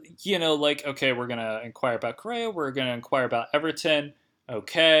 You know, like, okay, we're going to inquire about Correa. We're going to inquire about Everton.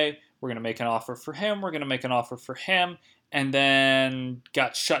 Okay, we're going to make an offer for him. We're going to make an offer for him. And then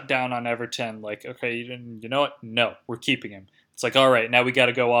got shut down on Everton. Like, okay, you know what? No, we're keeping him. It's like, all right, now we got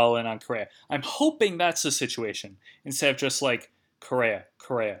to go all in on Correa. I'm hoping that's the situation instead of just like Correa.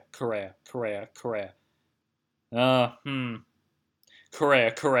 Correa.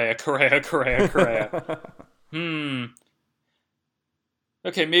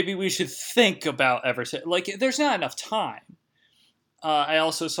 Okay, maybe we should think about Everton. Like, there's not enough time. I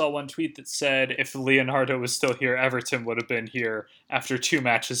also saw one tweet that said if Leonardo was still here, Everton would have been here after 2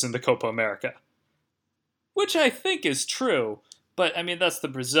 matches in the Copa America. Which I think is true. But, I mean, that's the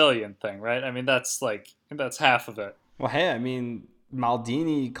Brazilian thing, right? I mean, that's half of it. Well, hey, I mean,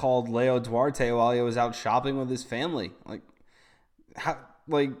 Maldini called Leo Duarte while he was out shopping with his family.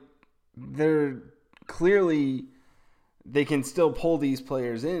 They're clearly... They can still pull these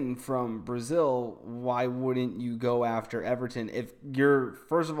players in from Brazil. Why wouldn't you go after Everton if you're,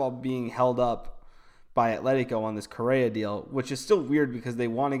 first of all, being held up by Atletico on this Correa deal, which is still weird because they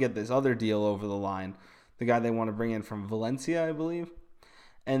want to get this other deal over the line, the guy they want to bring in from Valencia, I believe.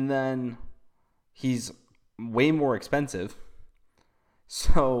 And then he's way more expensive.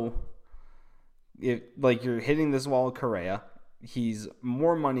 So, you're hitting this wall with Correa. He's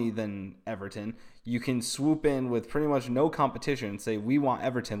more money than Everton. You can swoop in with pretty much no competition and say, we want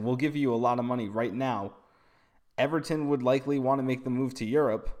Everton. We'll give you a lot of money right now. Everton would likely want to make the move to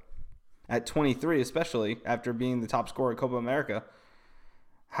Europe. at 23, especially after being the top scorer at Copa America.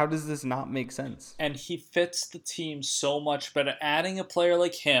 How does this not make sense? And he fits the team so much better. Adding a player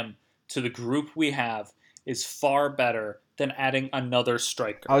like him to the group we have is far better than adding another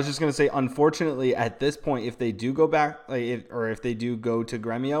striker. I was just going to say, unfortunately, at this point, if they do go back, if they do go to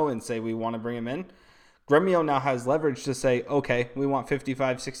Gremio and say we want to bring him in, Gremio now has leverage to say, okay, we want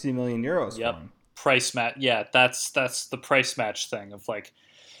 55, 60 million euros for him. Price match. Yeah, that's the price match thing of like,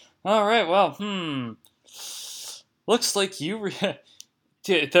 all right, well, looks like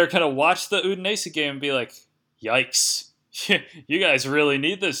they're going to watch the Udinese game and be like, yikes, you guys really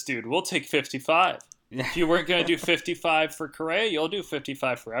need this dude. We'll take 55. If you weren't going to do 55 for Correa, you'll do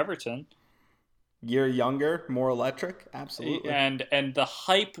 55 for Everton. You're younger, more electric, absolutely. And the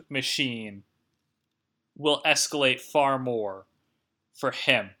hype machine will escalate far more for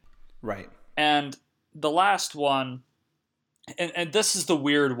him. Right. And the last one, and this is the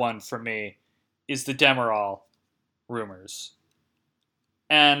weird one for me, is the Demiral rumors.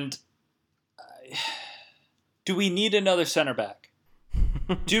 And do we need another center back?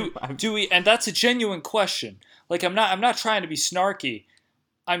 Do we? And that's a genuine question. Like, I'm not trying to be snarky.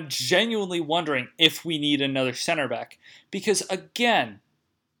 I'm genuinely wondering if we need another center back, because again,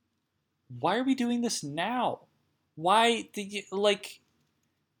 why are we doing this now? Why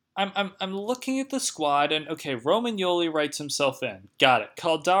I'm looking at the squad and okay, Romagnoli writes himself in. Got it.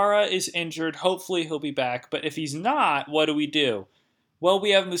 Caldara is injured. Hopefully he'll be back. But if he's not, what do we do? Well,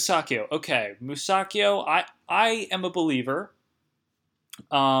 we have Musacchio. Okay, Musacchio, I am a believer.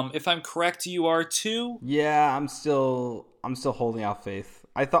 If I'm correct, you are too. Yeah, I'm still holding out faith.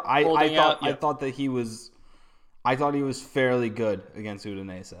 I thought that he was fairly good against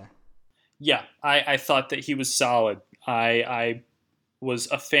Udinese. Yeah, I thought that he was solid. I was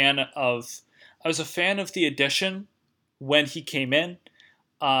a fan of the addition when he came in.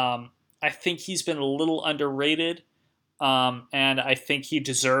 I think he's been a little underrated. And I think he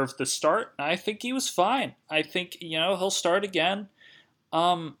deserved the start. I think he was fine. I think, he'll start again.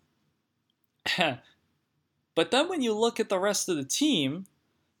 But then when you look at the rest of the team,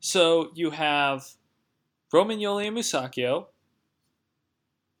 so you have Romagnoli and Musacchio,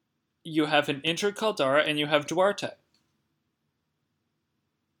 you have an injured Caldara, and you have Duarte.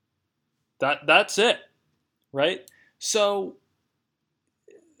 That's it, right? So,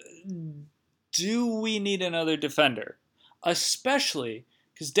 do we need another defender? Especially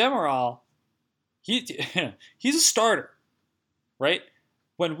because Demiral, he's a starter, right?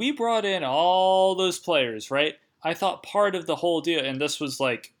 When we brought in all those players, right, I thought part of the whole deal, and this was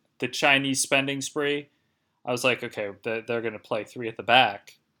like the Chinese spending spree, I was like, okay, they're going to play three at the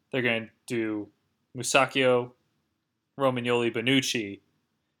back. They're going to do Musacchio, Romagnoli, Bonucci,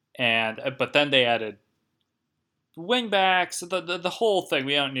 but then they added wingbacks, the whole thing.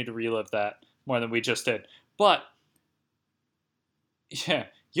 We don't need to relive that more than we just did. But, yeah,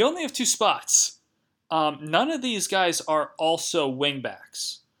 you only have two spots. None of these guys are also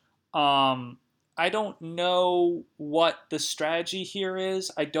wingbacks. I don't know what the strategy here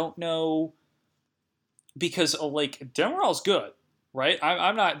is. I don't know, because Demiral's good, right?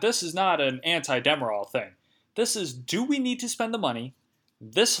 I'm not. This is not an anti-Demiral thing. This is, do we need to spend the money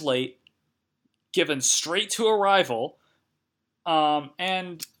this late, given straight to a rival?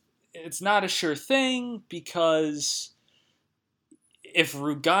 And it's not a sure thing, because if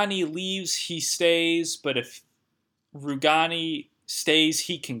Rugani leaves, he stays. But if Rugani stays,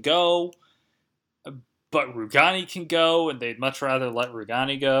 he can go. But Rugani can go, and they'd much rather let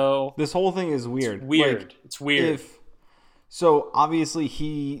Rugani go. This whole thing is weird. It's weird. So, obviously,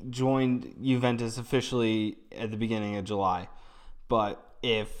 he joined Juventus officially at the beginning of July. But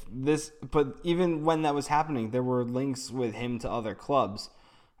even when that was happening, there were links with him to other clubs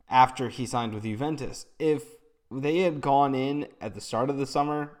after he signed with Juventus. If they had gone in at the start of the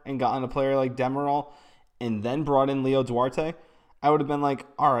summer and gotten a player like Demiral and then brought in Leo Duarte, I would have been like,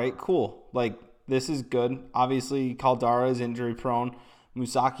 all right, cool. Like, this is good. Obviously, Caldara is injury prone.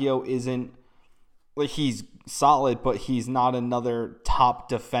 Musacchio isn't, he's solid, but he's not another top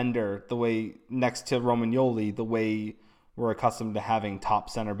defender the way next to Romagnoli, the way we're accustomed to having top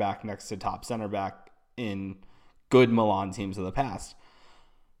center back next to top center back in good Milan teams of the past.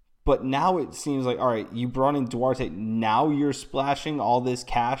 But now it seems like, all right, you brought in Duarte. Now you're splashing all this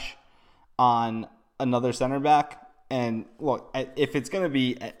cash on another center back. And look,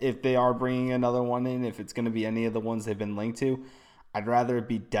 if they are bringing another one in, if it's going to be any of the ones they've been linked to, I'd rather it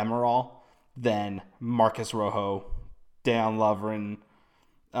be Demiral than Marcus Rojo, Dan Lovren,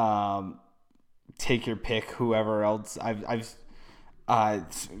 take your pick, whoever else.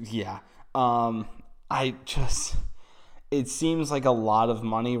 it seems like a lot of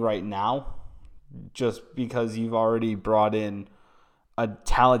money right now just because you've already brought in a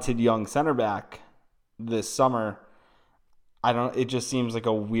talented young center back this summer. It just seems like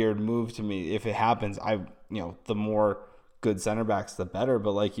a weird move to me. If it happens, the more good center backs, the better.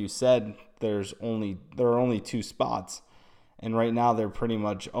 But like you said, there are only 2 spots. And right now they're pretty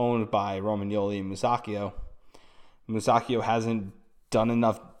much owned by Romagnoli and Musacchio. Musacchio hasn't done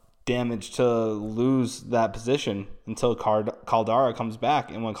enough damage to lose that position until Caldara comes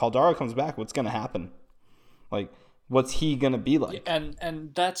back. And when Caldara comes back, what's going to happen? Like, what's he going to be like?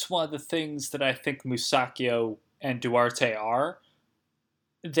 And that's one of the things that I think Musacchio and Duarte are.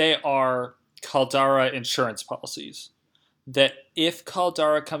 They are Caldara insurance policies. That if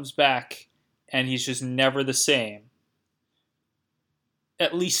Caldara comes back and he's just never the same,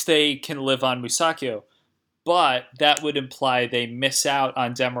 at least they can live on Musacchio. But that would imply they miss out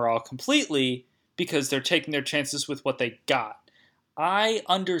on Demiral completely because they're taking their chances with what they got. I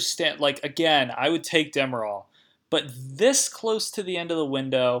understand, again, I would take Demiral. But this close to the end of the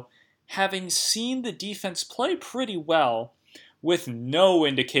window, having seen the defense play pretty well, with no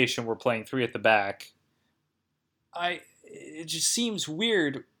indication we're playing 3 at the back, it just seems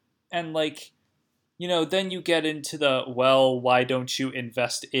weird. And then you get into why don't you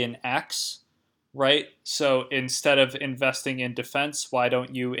invest in X, right? So instead of investing in defense, why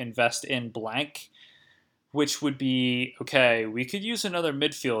don't you invest in blank? Which would be, okay, we could use another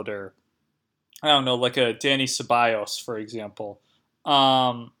midfielder. I don't know, like a Danny Ceballos, for example.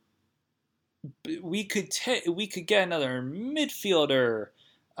 We could get another midfielder,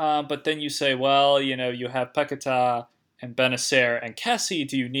 but then you say, well, you have Paquetá and Benacer and Kessie.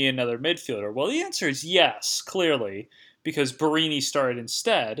 Do you need another midfielder? Well, the answer is yes, clearly, because Barini started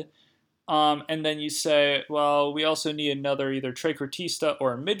instead. And then you say, well, we also need another either Trequartista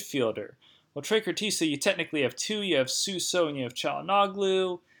or a midfielder. Well, Trequartista, you technically have 2. You have Suso and you have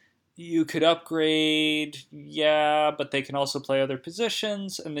Çalhanoğlu. You could upgrade, yeah, but they can also play other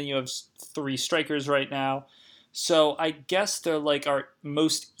positions. And then you have 3 strikers right now. So I guess they're our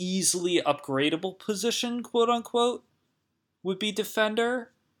most easily upgradable position, quote unquote, would be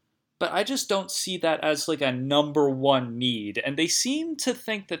defender. But I just don't see that as a number 1 need. And they seem to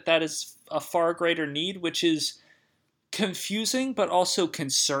think that is a far greater need, which is confusing but also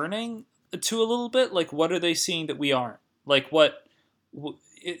concerning to a little bit. What are they seeing that we aren't?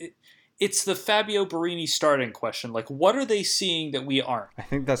 It's the Fabio Barini starting question. What are they seeing that we aren't? I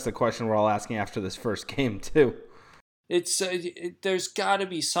think that's the question we're all asking after this first game too. It's there's got to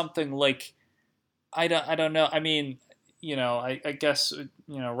be something I don't know. I mean, I guess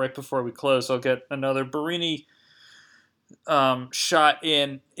right before we close, I'll get another Barini shot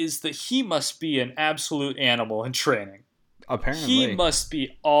in. Is that he must be an absolute animal in training. Apparently, he must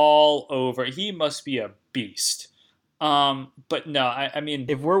be all over. He must be a beast. But no, I mean,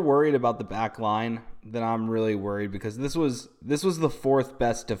 if we're worried about the back line, then I'm really worried because this was the 4th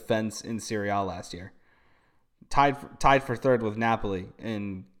best defense in Serie A last year, tied for 3rd with Napoli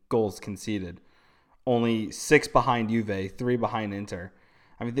in goals conceded, only 6 behind Juve, 3 behind Inter.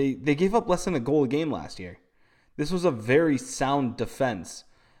 I mean, they gave up less than a goal a game last year. This was a very sound defense,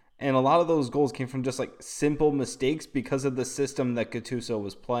 and a lot of those goals came from just simple mistakes because of the system that Gattuso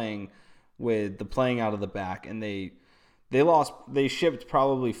was playing with the playing out of the back, and they shipped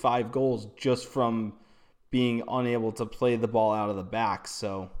probably 5 goals just from being unable to play the ball out of the back.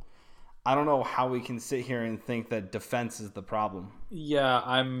 So I don't know how we can sit here and think that defense is the problem. Yeah,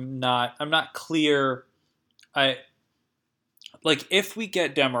 I'm not clear. If we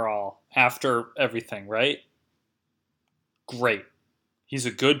get Demiral after everything, right? Great. He's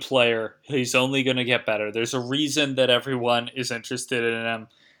a good player. He's only going to get better. There's a reason that everyone is interested in him.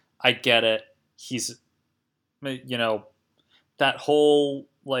 I get it. He's, that whole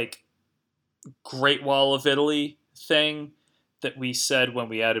Great Wall of Italy thing that we said when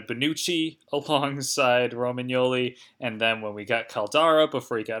we added Bonucci alongside Romagnoli, and then when we got Caldara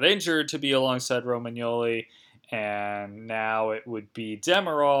before he got injured to be alongside Romagnoli, and now it would be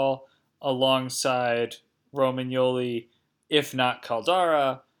Demiral alongside Romagnoli, if not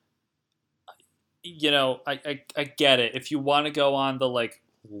Caldara. I get it. If you want to go on the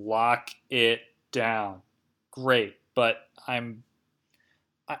lock it down, great. But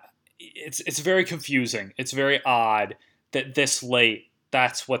it's very confusing. It's very odd that this late,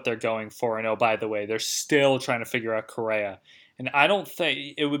 that's what they're going for. And oh, by the way, they're still trying to figure out Correa. And I don't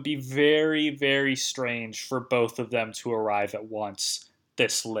think it would be very, very strange for both of them to arrive at once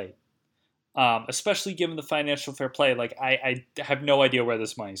this late. Especially given the financial fair play. I have no idea where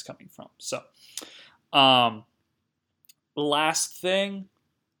this money's coming from. So, last thing,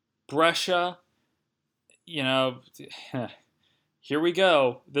 Brescia, here we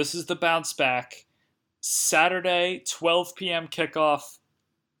go. This is the bounce back. Saturday, 12 p.m. kickoff.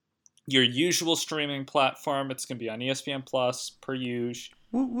 Your usual streaming platform. It's going to be on ESPN Plus, per usual.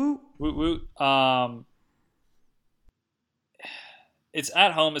 Woot woot. Woot woot. It's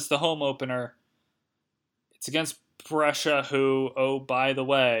at home. It's the home opener. It's against Brescia, who, oh, by the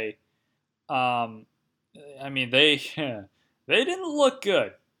way, they didn't look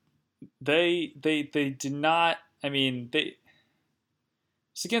good. They did not. It's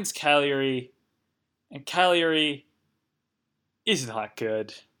against Cagliari, and Cagliari is not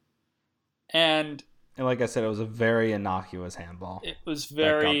good. And like I said, it was a very innocuous handball. It was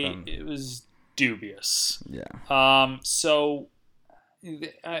dubious. Yeah. So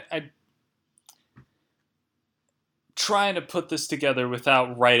I trying to put this together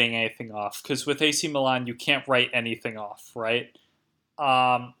without writing anything off, because with AC Milan you can't write anything off, right?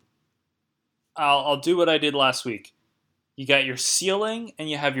 I'll do what I did last week. You got your ceiling and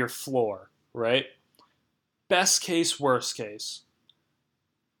you have your floor, right? Best case, worst case.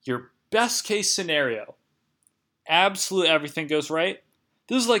 Your best case scenario, absolute everything goes right.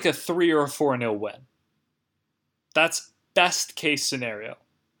 This is like a 3 or a 4-0 win. That's best case scenario.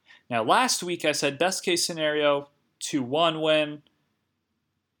 Now, last week I said best case scenario, 2-1 win,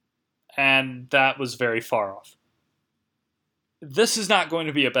 and that was very far off. This is not going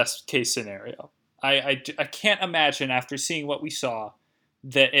to be a best case scenario. I can't imagine, after seeing what we saw,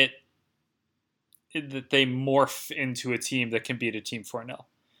 that they morph into a team that can beat a team 4-0.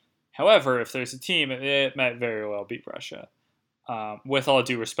 However, if there's a team, it might very well beat Russia. With all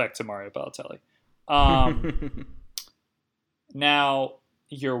due respect to Mario Balotelli. Now,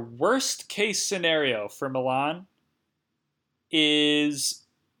 your worst case scenario for Milan is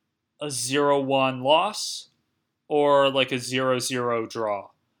a 0-1 loss or like a 0-0 draw,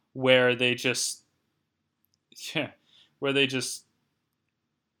 where they just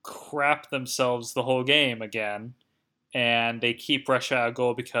crap themselves the whole game again, and they keep Russia a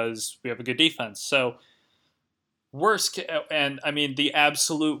goal because we have a good defense. So the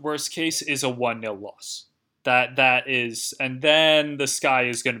absolute worst case is a 1-0 loss. That is, and then the sky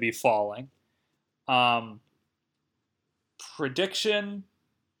is going to be falling. Prediction.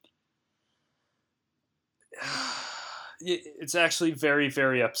 It's actually very,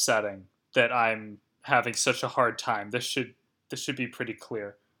 very upsetting that I'm having such a hard time. This should be pretty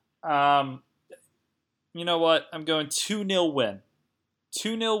clear. You know what? I'm going 2-0 win.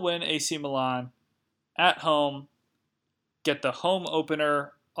 2-0 win AC Milan at home. Get the home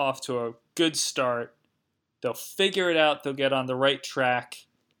opener off to a good start. They'll figure it out. They'll get on the right track.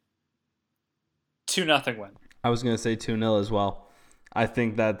 2-0 win. I was going to say 2-0 as well. I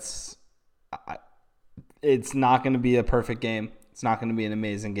think it's not going to be a perfect game. It's not going to be an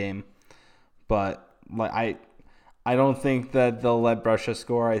amazing game. But I don't think that they'll let Brescia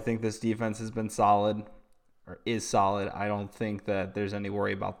score. I think this defense has been solid, or is solid. I don't think that there's any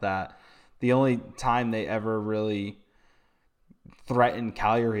worry about that. The only time they ever really threatened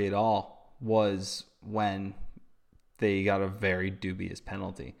Cagliari at all was when they got a very dubious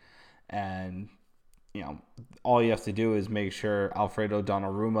penalty. And, all you have to do is make sure Alfredo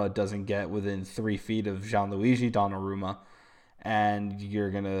Donnarumma doesn't get within 3 feet of Gianluigi Donnarumma, and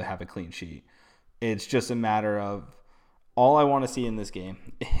you're going to have a clean sheet. It's just a matter of, all I want to see in this game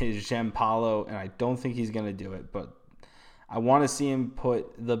is Gianpaolo, and I don't think he's going to do it, but I want to see him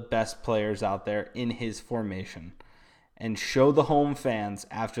put the best players out there in his formation and show the home fans,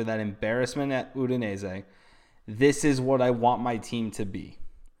 after that embarrassment at Udinese, this is what I want my team to be.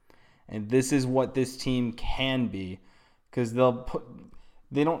 And this is what this team can be, because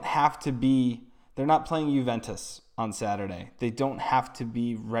they don't have to be, they're not playing Juventus on Saturday. They don't have to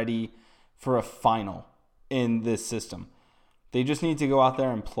be ready for a final in this system. They just need to go out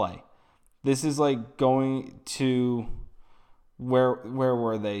there and play. This is like going to, where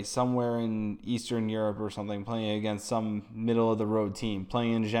were they? Somewhere in Eastern Europe or something, playing against some middle-of-the-road team,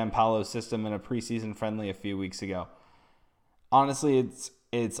 playing in Gianpaolo's system in a preseason friendly a few weeks ago. Honestly,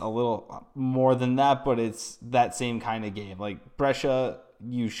 it's a little more than that, but it's that same kind of game. Like Brescia,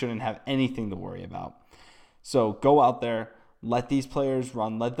 you shouldn't have anything to worry about. So go out there, let these players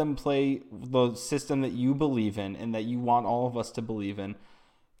run, let them play the system that you believe in and that you want all of us to believe in.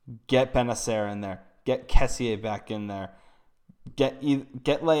 Get Benacer in there, get Kessié back in there. Get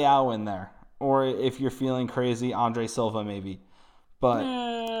Leao in there, or if you're feeling crazy, Andre Silva maybe. But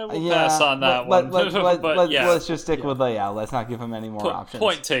we'll pass on that one. Let's just stick with Leao. Let's not give him any more options.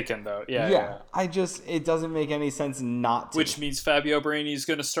 Point taken, though. Yeah. It doesn't make any sense not to. Which means Fabio Barini is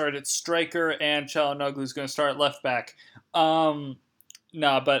going to start at striker and Çalhanoğlu is going to start at left back. But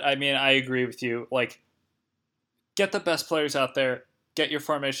I agree with you. Like, get the best players out there. Get your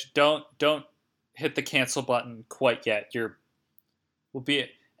formation. Don't hit the cancel button quite yet. We'll be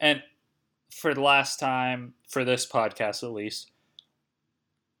and for the last time for this podcast at least,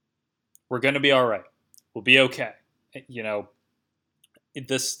 we're gonna be all right. We'll be okay. You know,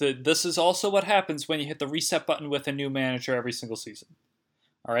 this is also what happens when you hit the reset button with a new manager every single season.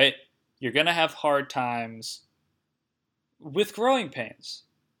 All right, you're gonna have hard times with growing pains,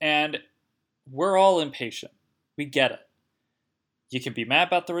 and we're all impatient. We get it. You can be mad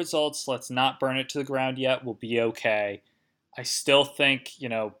about the results. Let's not burn it to the ground yet. We'll be okay. I still think, you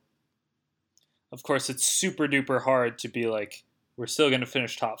know, of course, it's super duper hard to be like, we're still going to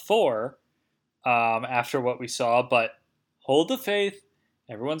finish top 4 after what we saw, but hold the faith.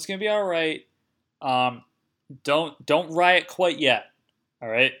 Everyone's going to be all right. Don't riot quite yet. All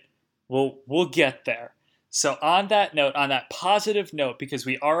right. We'll get there. So on that note, on that positive note, because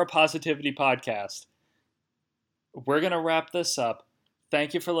we are a positivity podcast, we're going to wrap this up.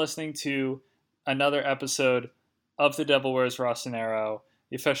 Thank you for listening to another episode of The Devil Wears Rossonero,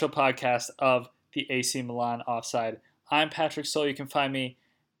 the official podcast of the AC Milan Offside. I'm Patrick Stoll. You can find me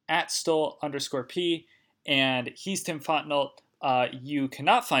at Stoll_P, and he's Tim Fontenot. You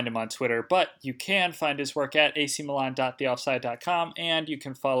cannot find him on Twitter, but you can find his work at acmilan.theoffside.com, and you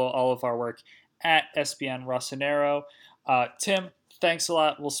can follow all of our work at SBN Rossonero. Tim, thanks a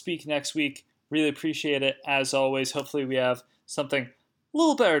lot. We'll speak next week. Really appreciate it, as always. Hopefully we have something a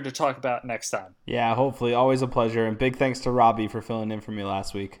little better to talk about next time. Yeah, hopefully. Always a pleasure. And big thanks to Robbie for filling in for me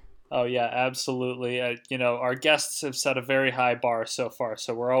last week. Oh, yeah, absolutely. You know, our guests have set a very high bar so far,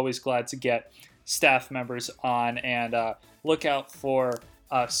 so we're always glad to get staff members on, and look out for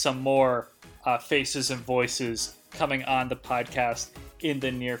some more faces and voices coming on the podcast in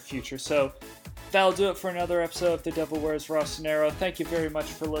the near future. So that'll do it for another episode of The Devil Wears Rossonero. Thank you very much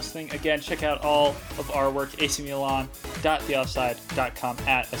for listening. Again, check out all of our work, acmilan.theoffside.com,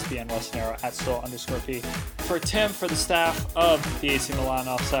 at SBN Rossonero, at Stoll_P. For Tim, for the staff of the AC Milan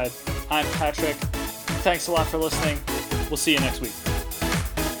Offside, I'm Patrick. Thanks a lot for listening. We'll see you next week.